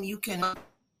home you can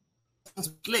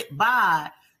slip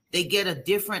by. They get a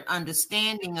different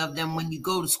understanding of them when you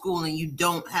go to school and you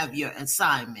don't have your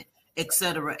assignment, et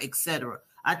cetera, et cetera.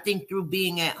 I think through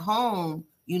being at home,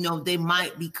 they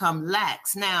might become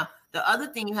lax. Now, the other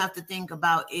thing you have to think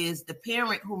about is the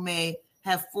parent who may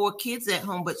have 4 kids at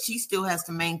home, but she still has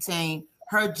to maintain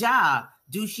her job.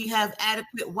 Do she have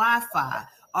adequate Wi-Fi?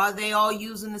 Are they all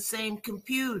using the same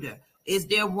computer? Is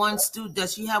there one student?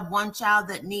 Does she have one child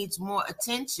that needs more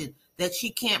attention that she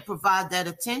can't provide that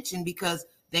attention because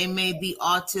they may be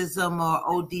autism or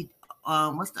OD?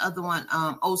 What's the other one?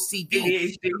 OCD.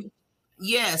 ADHD.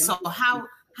 Yeah. So how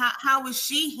is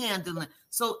she handling?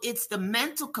 So it's the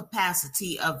mental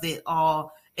capacity of it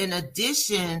all, in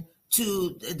addition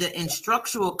to the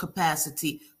instructional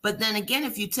capacity. But then again,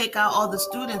 if you take out all the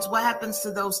students, what happens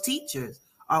to those teachers?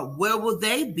 Where will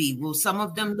they be? Will some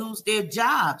of them lose their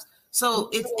jobs?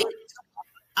 So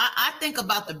I think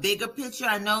about the bigger picture.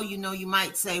 I know, you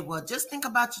might say, well, just think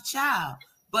about your child,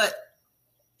 but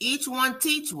each one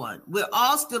teach one. We're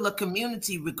all still a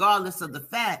community regardless of the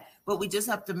fact, but we just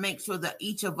have to make sure that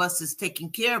each of us is taken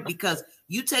care of, because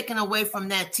you taking away from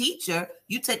that teacher,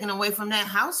 you taking away from that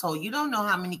household. You don't know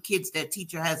how many kids that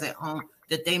teacher has at home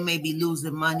that they may be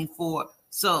losing money for.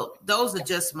 So those are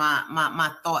just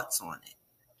my thoughts on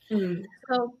it. Mm-hmm.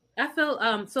 So I feel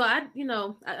so I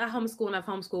homeschool, and I've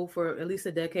homeschooled for at least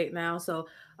a decade now. So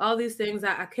all these things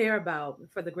I care about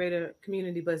for the greater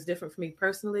community, but it's different for me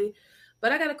personally.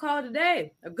 But I got a call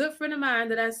today. A good friend of mine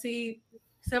that I see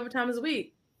several times a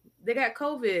week, they got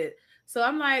COVID. So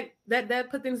I'm like,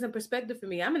 that put things in perspective for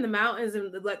me. I'm in the mountains,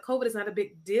 and like COVID is not a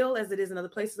big deal as it is in other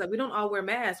places. Like we don't all wear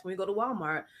masks when we go to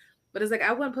Walmart. But it's like,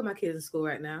 I wouldn't put my kids in school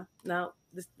right now. No,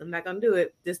 I'm not gonna do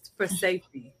it. Just for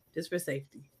safety.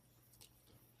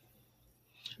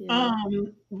 Yeah.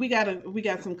 We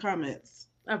got some comments.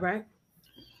 All right.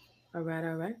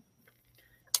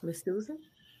 Miss Susan?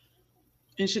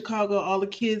 In Chicago, all the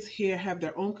kids here have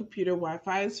their own computer.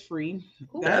 Wi-Fi is free.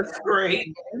 That's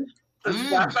great.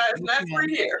 Wi-Fi is not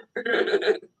free here.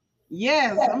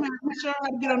 Yes, I'm not sure how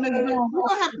to get on this phone.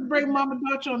 We'll have to bring Mama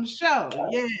Dutch on the show.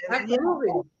 Yes,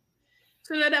 absolutely.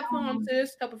 Fill that form,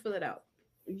 sis. Help her fill it out.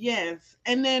 Yes,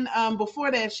 and then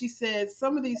before that, she said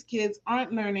some of these kids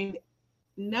aren't learning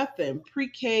nothing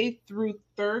pre-K through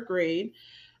 3rd grade.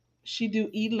 She do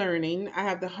e-learning. I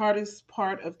have the hardest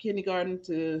part of kindergarten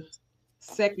to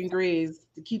 2nd grades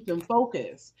to keep them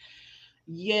focused.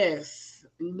 Yes,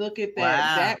 look at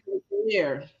that.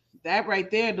 Wow. That right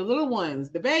there, the little ones,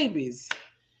 the babies,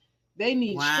 they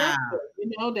need Wow.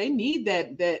 structure. They need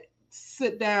that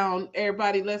sit down,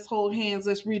 everybody, let's hold hands,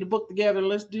 let's read a book together,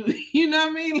 let's do, what I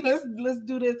mean? Let's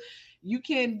do this. You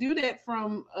can't do that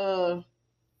from a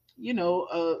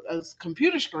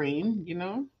computer screen.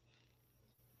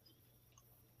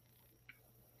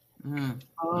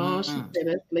 Oh, she said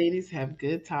us ladies have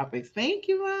good topics. Thank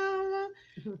you, Mama.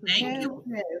 Thank you.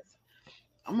 Yes.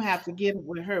 I'm gonna have to get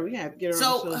with her. We have to get her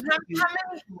So on the show.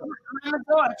 Mama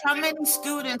George, how many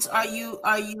students are you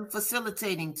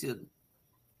facilitating to?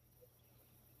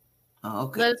 Oh,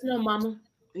 okay. Let us know, Mama.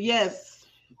 Yes.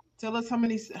 Tell us how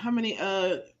many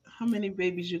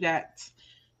babies you got.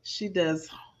 She does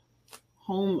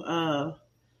home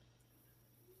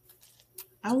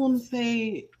I want to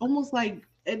say almost like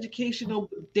educational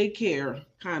daycare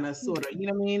kind of sort of, you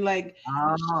know what I mean? Like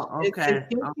okay.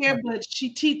 It's daycare, but she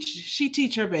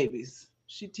teach her babies.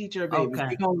 She teach her babies.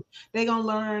 Okay. They gonna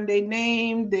learn they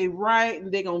name, they write,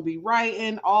 and they gonna be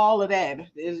writing all of that.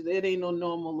 It ain't no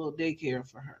normal little daycare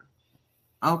for her.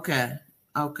 Okay.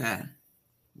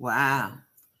 Wow.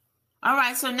 All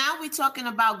right. So now we're talking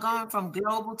about going from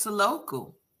global to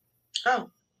local. Oh,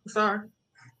 sorry.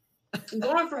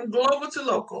 Going from global to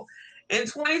local. In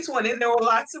 2020, there were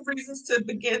lots of reasons to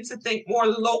begin to think more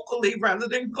locally rather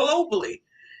than globally.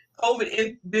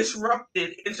 COVID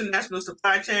disrupted international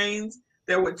supply chains.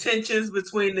 There were tensions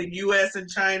between the U.S. and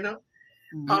China.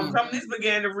 Companies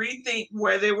began to rethink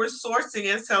where they were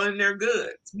sourcing and selling their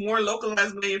goods. More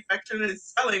localized manufacturing and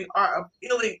selling are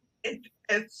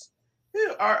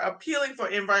appealing for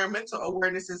environmental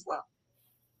awareness as well.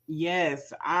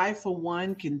 Yes, I for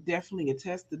one can definitely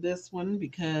attest to this one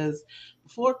because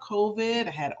before COVID,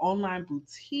 I had online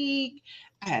boutique,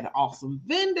 I had an awesome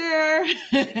vendor.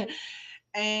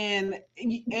 And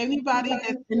anybody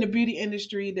that's in the beauty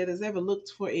industry that has ever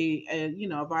looked for a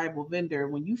viable vendor,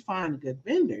 when you find a good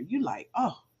vendor, you like,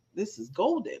 oh, this is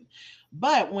golden.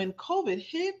 But when COVID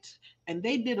hit and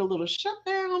they did a little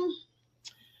shutdown,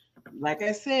 like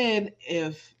I said,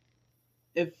 if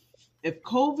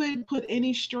COVID put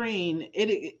any strain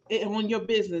it on your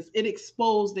business, it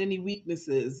exposed any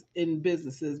weaknesses in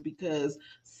businesses because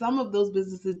some of those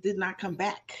businesses did not come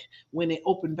back when it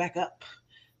opened back up.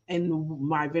 And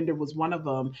my vendor was one of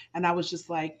them. And I was just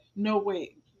like, no,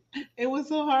 wait, it was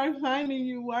so hard finding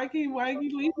you. Why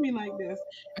you leave me like this?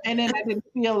 And then I didn't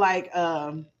feel like,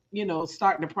 starting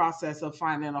the process of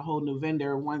finding a whole new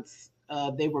vendor once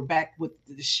they were back with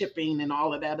the shipping and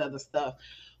all of that other stuff,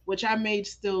 which I may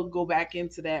still go back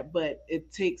into that, but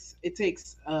it takes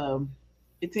some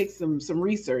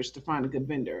research to find a good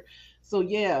vendor. So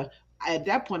yeah, at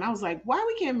that point I was like, why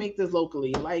we can't make this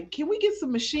locally? Like, can we get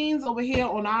some machines over here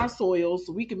on our soil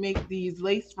so we can make these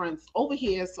lace fronts over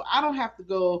here so I don't have to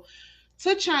go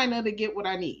to China to get what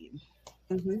I need?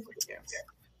 Mm-hmm.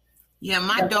 Yeah,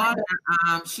 my daughter,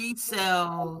 she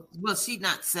sells, well, she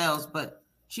not sells, but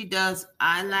she does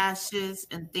eyelashes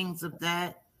and things of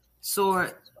that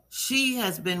sort. She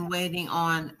has been waiting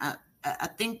on, I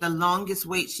think the longest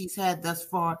wait she's had thus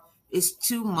far is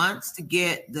 2 months to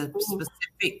get the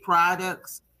specific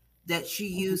products that she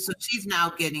used. So she's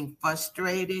now getting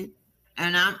frustrated.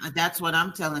 And that's what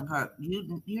I'm telling her.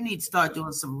 You need to start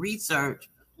doing some research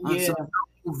on some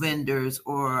local vendors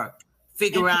or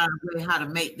figure out a way how to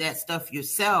make that stuff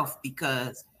yourself,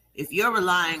 because if you're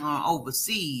relying on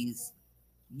overseas,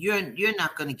 you're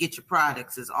not going to get your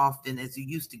products as often as you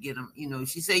used to get them. You know,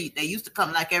 she said they used to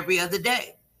come like every other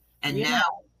day, and now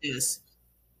it's.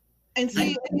 And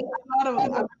see,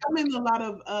 I'm in a lot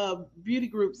of beauty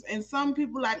groups, and some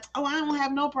people like, oh, I don't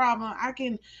have no problem. I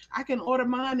can order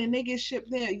mine and they get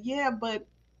shipped there. Yeah, but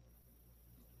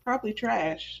probably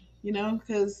trash,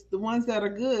 because the ones that are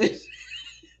good,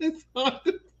 it's hard.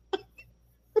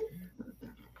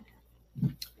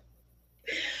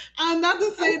 Not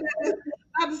to say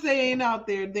it ain't out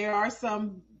there. There are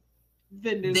some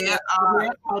vendors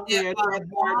out there that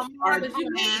are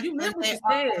you meant what you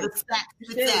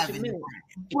said.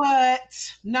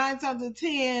 But 9 times out of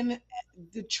 10,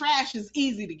 the trash is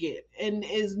easy to get and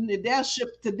they'll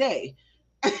ship today.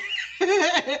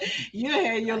 You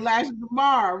had your lashes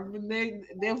tomorrow. They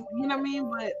you know what I mean?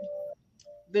 But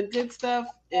the good stuff,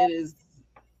 it is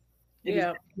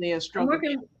definitely a struggle. I'm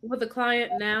working with a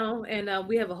client now, and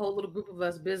we have a whole little group of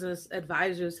us business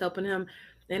advisors helping him.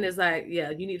 And it's like,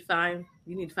 you need to find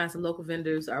some local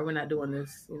vendors, or we're not doing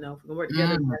this. If we can work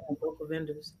together with local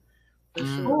vendors. For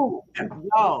sure.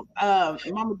 Y'all,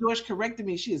 Mama George corrected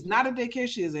me. She is not a daycare.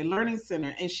 She is a learning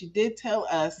center, and she did tell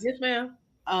us. Yes, ma'am.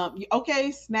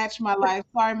 Okay, snatch my life.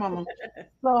 Sorry, Mama.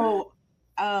 So,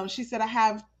 She said, I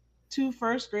have 2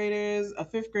 first graders, a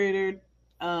 5th grader,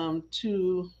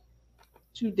 to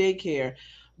daycare,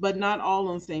 but not all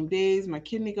on the same days. My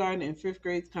kindergarten and 5th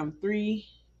grades come three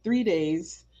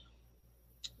days.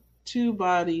 Two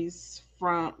bodies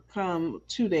from come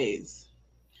 2 days.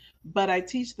 But I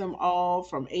teach them all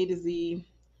from A to Z.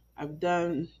 I've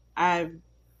done have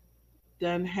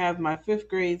my 5th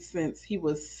grade since he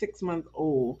was 6 months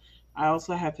old. I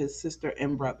also have his sister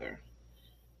and brother.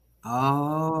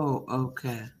 Oh,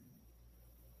 okay.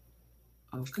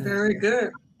 Okay. Very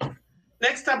good.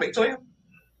 Next topic, Toya.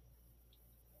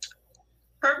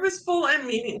 Purposeful and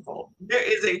meaningful. There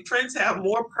is a trend to have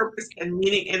more purpose and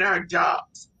meaning in our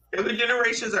jobs. Younger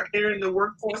generations are entering the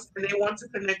workforce and they want to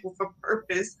connect with a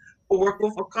purpose or work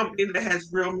with a company that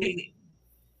has real meaning.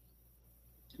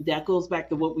 That goes back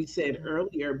to what we said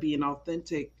earlier, being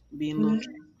authentic, being a little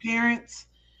transparent,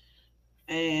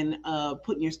 and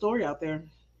putting your story out there.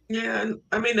 Yeah, and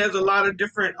I mean, there's a lot of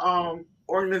different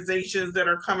organizations that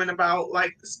are coming about,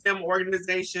 like STEM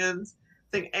organizations.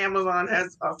 I think Amazon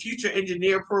has a future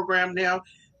engineer program now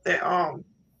that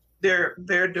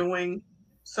they're doing.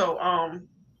 So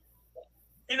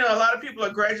you know, a lot of people are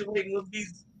graduating with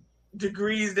these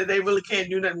degrees that they really can't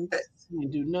do nothing with.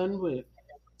 Can't do nothing with.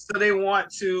 So they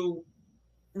want to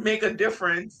make a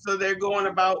difference. So they're going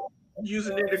about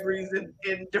using their degrees in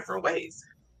different ways.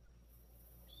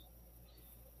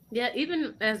 Yeah,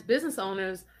 even as business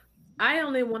owners, I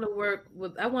only want to work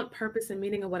with, I want purpose and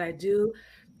meaning in what I do.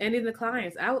 And even the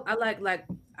clients, I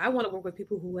want to work with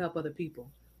people who help other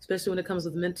people, especially when it comes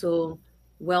with mental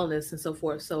wellness and so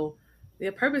forth. So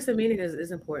yeah, purpose and meaning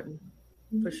is important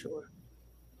for sure.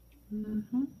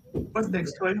 Mm-hmm. What's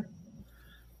next, Toya?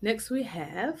 Next, we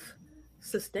have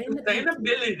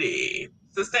sustainability.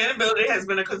 Sustainability has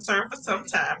been a concern for some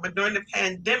time, but during the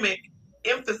pandemic,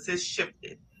 emphasis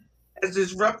shifted. As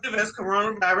disruptive as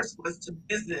coronavirus was to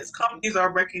business, companies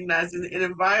are recognizing an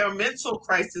environmental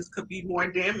crisis could be more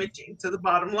damaging to the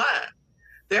bottom line.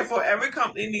 Therefore, every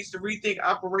company needs to rethink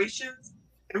operations,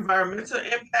 environmental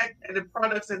impact, and the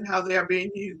products and how they are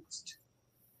being used.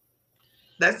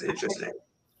 That's interesting.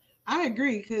 I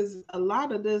agree, because a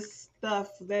lot of this stuff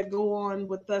that go on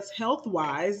with us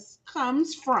health-wise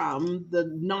comes from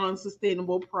the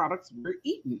non-sustainable products we're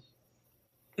eating.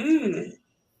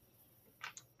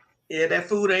 Yeah, that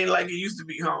food ain't like it used to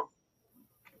be, huh?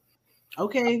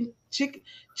 Okay,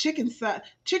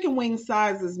 chicken wing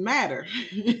sizes matter.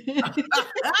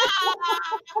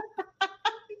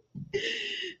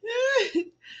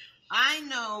 I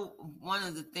know one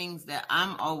of the things that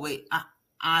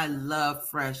I love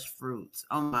fresh fruits.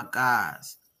 Oh my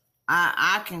gosh.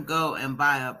 I can go and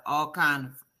buy up all kind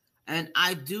of, and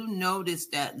I do notice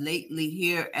that lately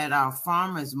here at our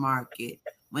farmers market,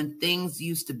 when things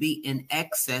used to be in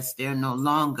excess, they're no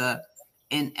longer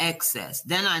in excess.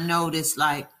 Then I notice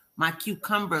like my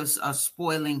cucumbers are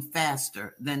spoiling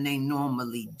faster than they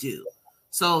normally do.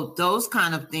 So those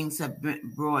kind of things have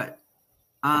brought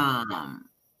some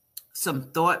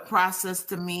thought process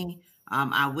to me.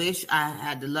 I wish I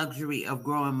had the luxury of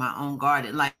growing my own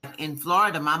garden. Like in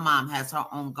Florida, my mom has her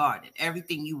own garden.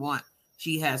 Everything you want,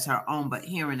 she has her own. But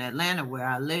here in Atlanta, where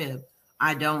I live,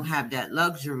 I don't have that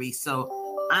luxury. So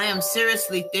I am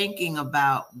seriously thinking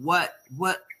about what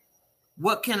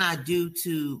can I do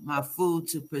to my food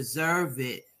to preserve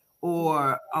it,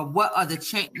 or what are the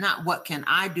change? Not what can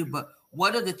I do, but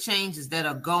what are the changes that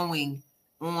are going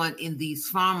on in these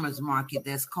farmers market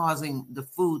that's causing the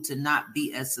food to not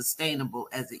be as sustainable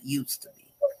as it used to be.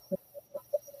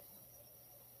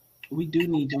 We do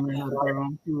need to learn how to grow our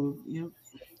own food. Yep.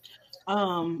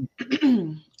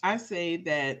 I say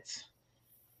that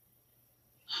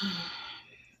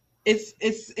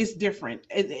it's different,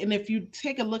 and if you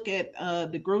take a look at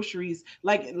the groceries,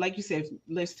 like you said,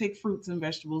 let's take fruits and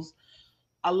vegetables.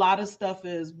 A lot of stuff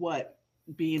is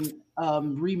being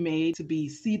remade to be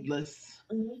seedless.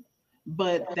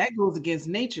 But that goes against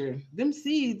nature. Them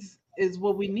seeds is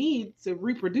what we need to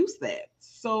reproduce that.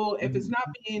 So if it's not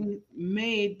being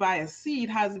made by a seed,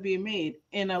 how's it being made?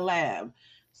 In a lab.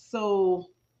 So,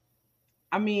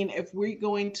 I mean, if we're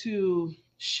going to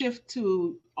shift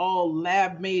to all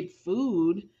lab-made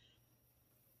food,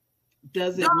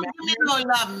 does it matter? Give me no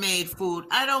lab-made food.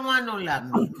 I don't want no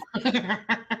lab-made.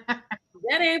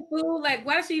 That ain't food. Like,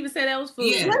 why did she even say that was food?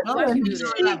 Yeah. Look,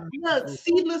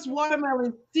 seedless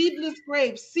watermelon, seedless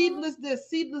grapes, seedless this,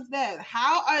 seedless that.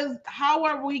 How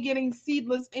are we getting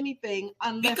seedless anything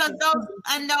unless because those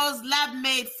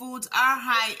lab-made foods are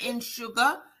high in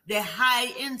sugar, they're high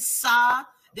in salt,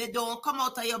 they don't come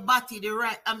out of your body the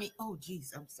right. I mean, oh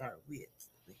geez, I'm sorry, weird.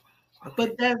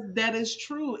 But that is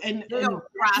true, and They don't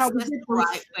how we process get the those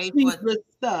right way, but secret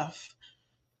stuff.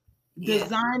 yeah.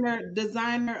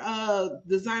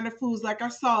 Designer foods. Like I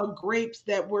saw grapes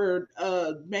that were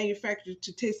manufactured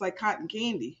to taste like cotton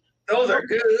candy. Those are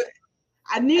good.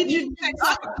 I need you to taste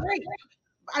like a grape.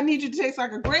 I need you to taste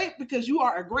like a grape because you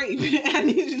are a grape. I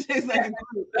need you to taste like a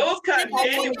grape. Those cotton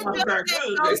candy Those ones are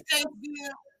good. taste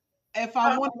good. If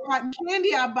I want cotton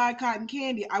candy, I buy cotton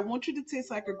candy. I want you to taste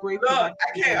like a grape. Look, I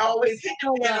can't always hit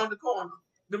the man on the corner.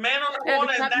 The man on the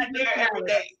corner is not there every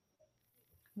day.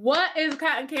 What is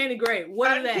cotton candy grape?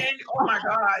 What is that? Candy, oh my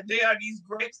God. They are these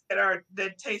grapes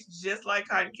that taste just like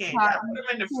cotton candy. I put them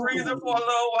in the freezer for a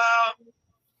little while.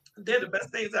 They're the best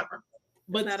things ever.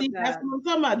 But see, that's what I'm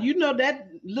talking about. You know that,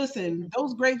 listen,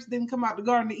 those grapes didn't come out the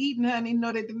Garden of Eden, honey.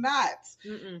 No, they did not.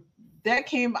 That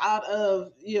came out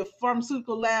of your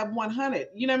pharmaceutical lab 100.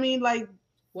 You know what I mean? Like,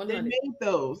 100. They made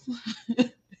those.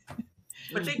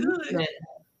 But they good.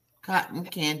 Cotton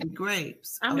candy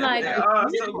grapes. I'm like,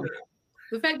 so good.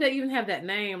 The fact that you even have that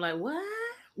name, like, what?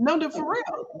 No, they're for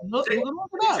real. Look it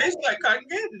up. It tastes like cotton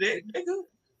candy. They're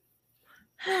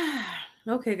good.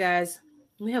 Okay, guys.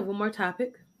 We have one more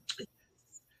topic.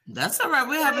 That's all right.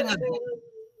 We're having a...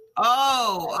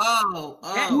 Oh.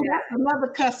 That's another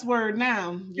cuss word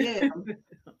now. Yeah.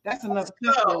 That's another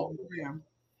cuss word. Yeah.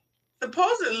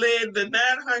 Supposedly, the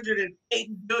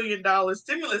 $908 billion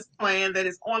stimulus plan that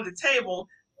is on the table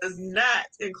does not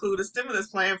include a stimulus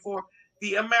plan for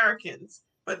the Americans,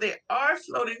 but they are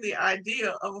floating the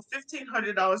idea of a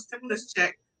 $1,500 stimulus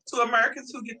check to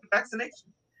Americans who get the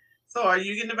vaccination. So are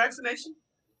you getting the vaccination?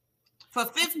 For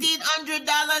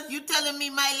 $1,500? You telling me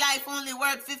my life only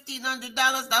worth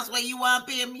 $1,500? That's what you want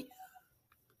to pay me?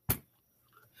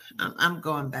 I'm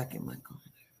going back in my corner.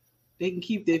 They can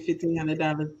keep their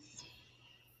 $1,500.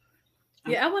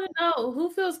 Yeah, I want to know who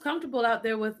feels comfortable out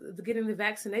there with getting the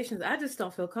vaccinations. I just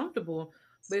don't feel comfortable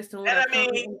based on what I'm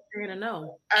hearing and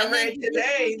know. I read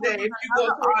today that if you go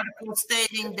to an article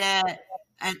stating that,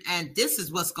 and this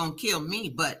is what's going to kill me,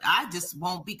 but I just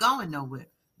won't be going nowhere.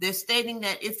 They're stating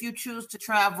that if you choose to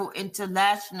travel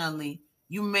internationally,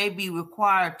 you may be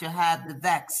required to have the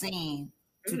vaccine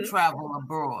to travel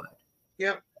abroad.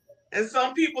 Yep. And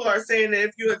some people are saying that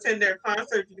if you attend their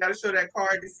concert, you got to show that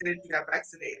card that says you got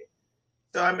vaccinated.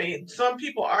 So, I mean, some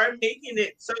people are making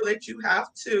it so that you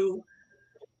have to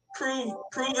prove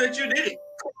that you did it.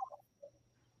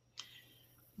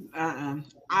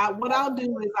 What I'll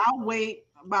do is I'll wait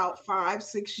about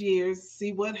 5-6 years,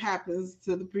 see what happens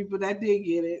to the people that did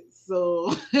get it.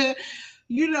 So,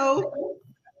 you know,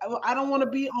 I don't want to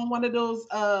be on one of those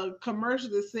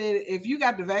commercials that said, if you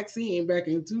got the vaccine back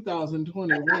in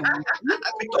 2021.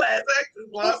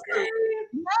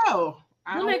 No.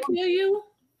 Won't that kill you?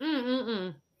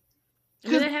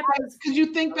 Because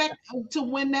you think back to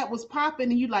when that was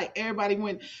popping and you like everybody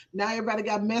went, now everybody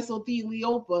got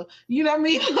mesothelioma. You know what I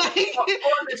mean? Like, or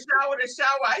the shower.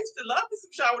 I used to love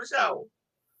some shower.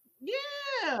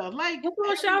 Yeah. Like,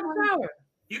 what's shower?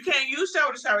 You can't use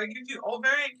shower. It gives you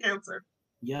ovarian cancer.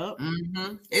 Yep.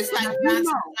 It's like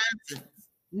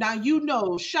now, you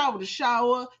know, shower to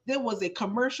shower, there was a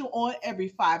commercial on every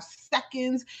 5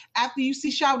 seconds. After you see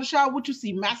shower to shower, what you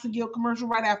see, Massagill commercial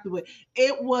right afterward.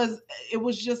 It was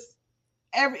just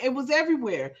it was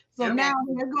everywhere. So now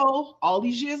here go, all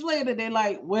these years later, they're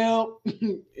like, well,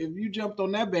 if you jumped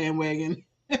on that bandwagon,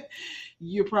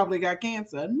 you probably got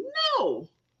cancer. No.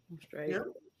 I'm straight. Yep.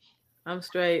 I'm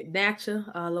straight. Natural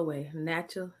all the way.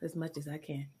 Natural as much as I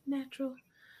can. Natural.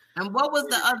 And what was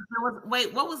the other?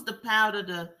 What was the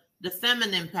powder? The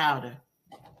feminine powder.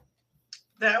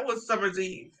 That was Summer's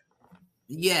Eve.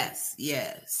 Yes.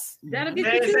 That'll get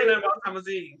they ain't say nothing about Summer's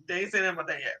Eve. They ain't say nothing about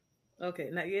that yet. Okay,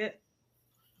 not yet.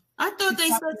 I thought they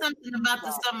said something about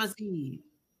the Summer's Eve.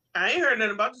 I ain't heard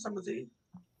nothing about the Summer's Eve.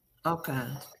 Okay.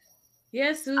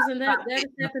 Yes, Susan, that has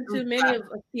happened to many of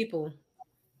people.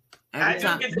 I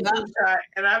do get the flu shot,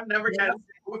 and I've never gotten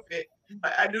sick with it.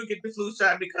 But I do get the flu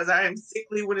shot because I am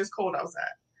sickly when it's cold outside.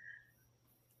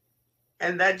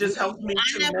 And that just helps me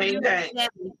to maintain.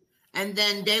 And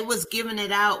then they was giving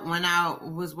it out when I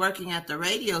was working at the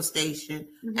radio station.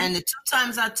 And the 2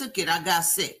 times I took it, I got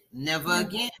sick. Never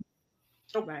again.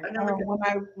 Right.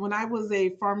 When I was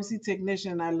a pharmacy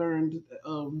technician, I learned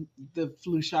the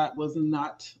flu shot was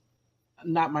not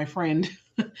my friend.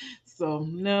 So,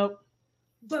 nope.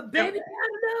 But baby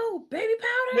powder, though. Baby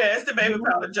powder? Yeah, it's the baby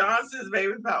powder. Johnson's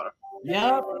baby powder.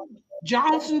 Yep.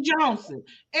 Johnson.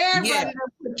 Everybody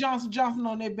put Johnson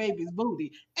on their baby's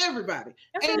booty. Everybody.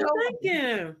 That's what I'm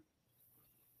thinking.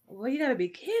 Well, you gotta be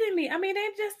kidding me. I mean,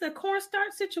 ain't just a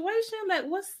cornstarch situation. Like,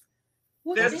 what's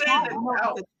They're What's saying it?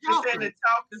 the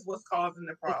talc is what's causing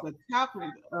the problem. It's a talc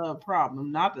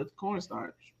problem, not the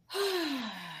cornstarch.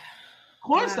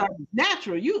 Cornstarch is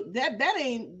natural. That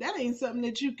ain't something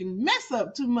that you can mess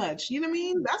up too much. You know what I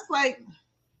mean? That's like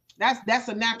that's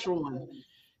a natural one.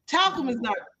 Talcum is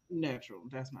not natural.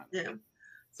 That's not. Yeah.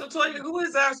 So Toya, who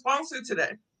is our sponsor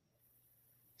today?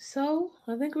 So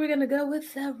I think we're gonna go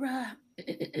with this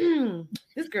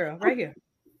girl right here.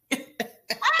 It's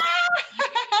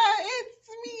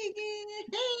me again.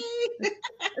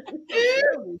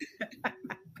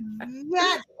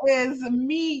 That is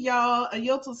me, y'all.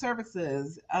 Ayoto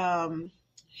Services.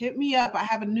 Hit me up. I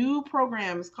have a new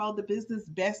program. It's called the Business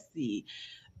Bestie.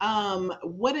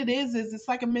 What it is it's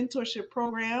like a mentorship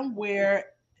program where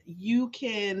you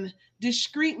can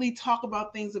discreetly talk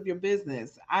about things of your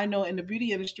business. I know in the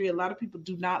beauty industry, a lot of people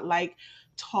do not like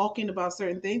talking about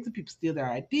certain things, and people steal their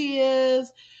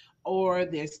ideas or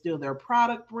they steal their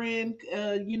product brand,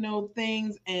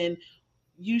 things. And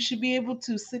you should be able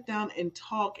to sit down and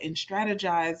talk and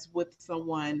strategize with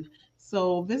someone.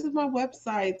 So visit my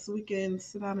website so we can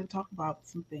sit down and talk about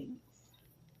some things.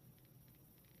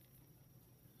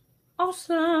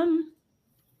 Awesome.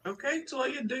 Okay,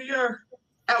 Toya, do your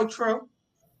outro.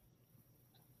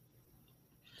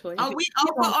 Toya. Are we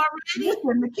over already?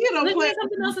 Listen, the kid don't play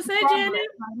something else to say, Janet?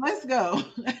 Let's go.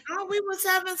 Oh, we was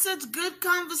having such good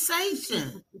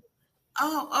conversation.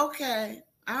 Oh, okay.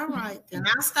 All right. Then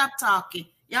I'll stop talking.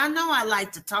 Y'all know I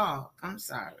like to talk. I'm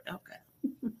sorry. Okay.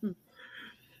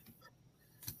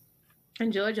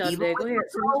 Enjoy y'all day. Go ahead.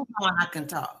 When I can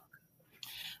talk.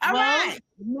 All right.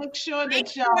 Make sure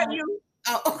that y'all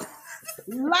Oh.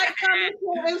 like, comment,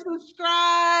 share, and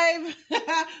subscribe.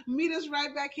 Meet us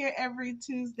right back here every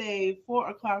Tuesday,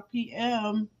 4:00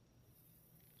 p.m.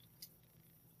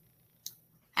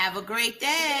 Have a great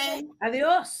day.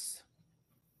 Adios.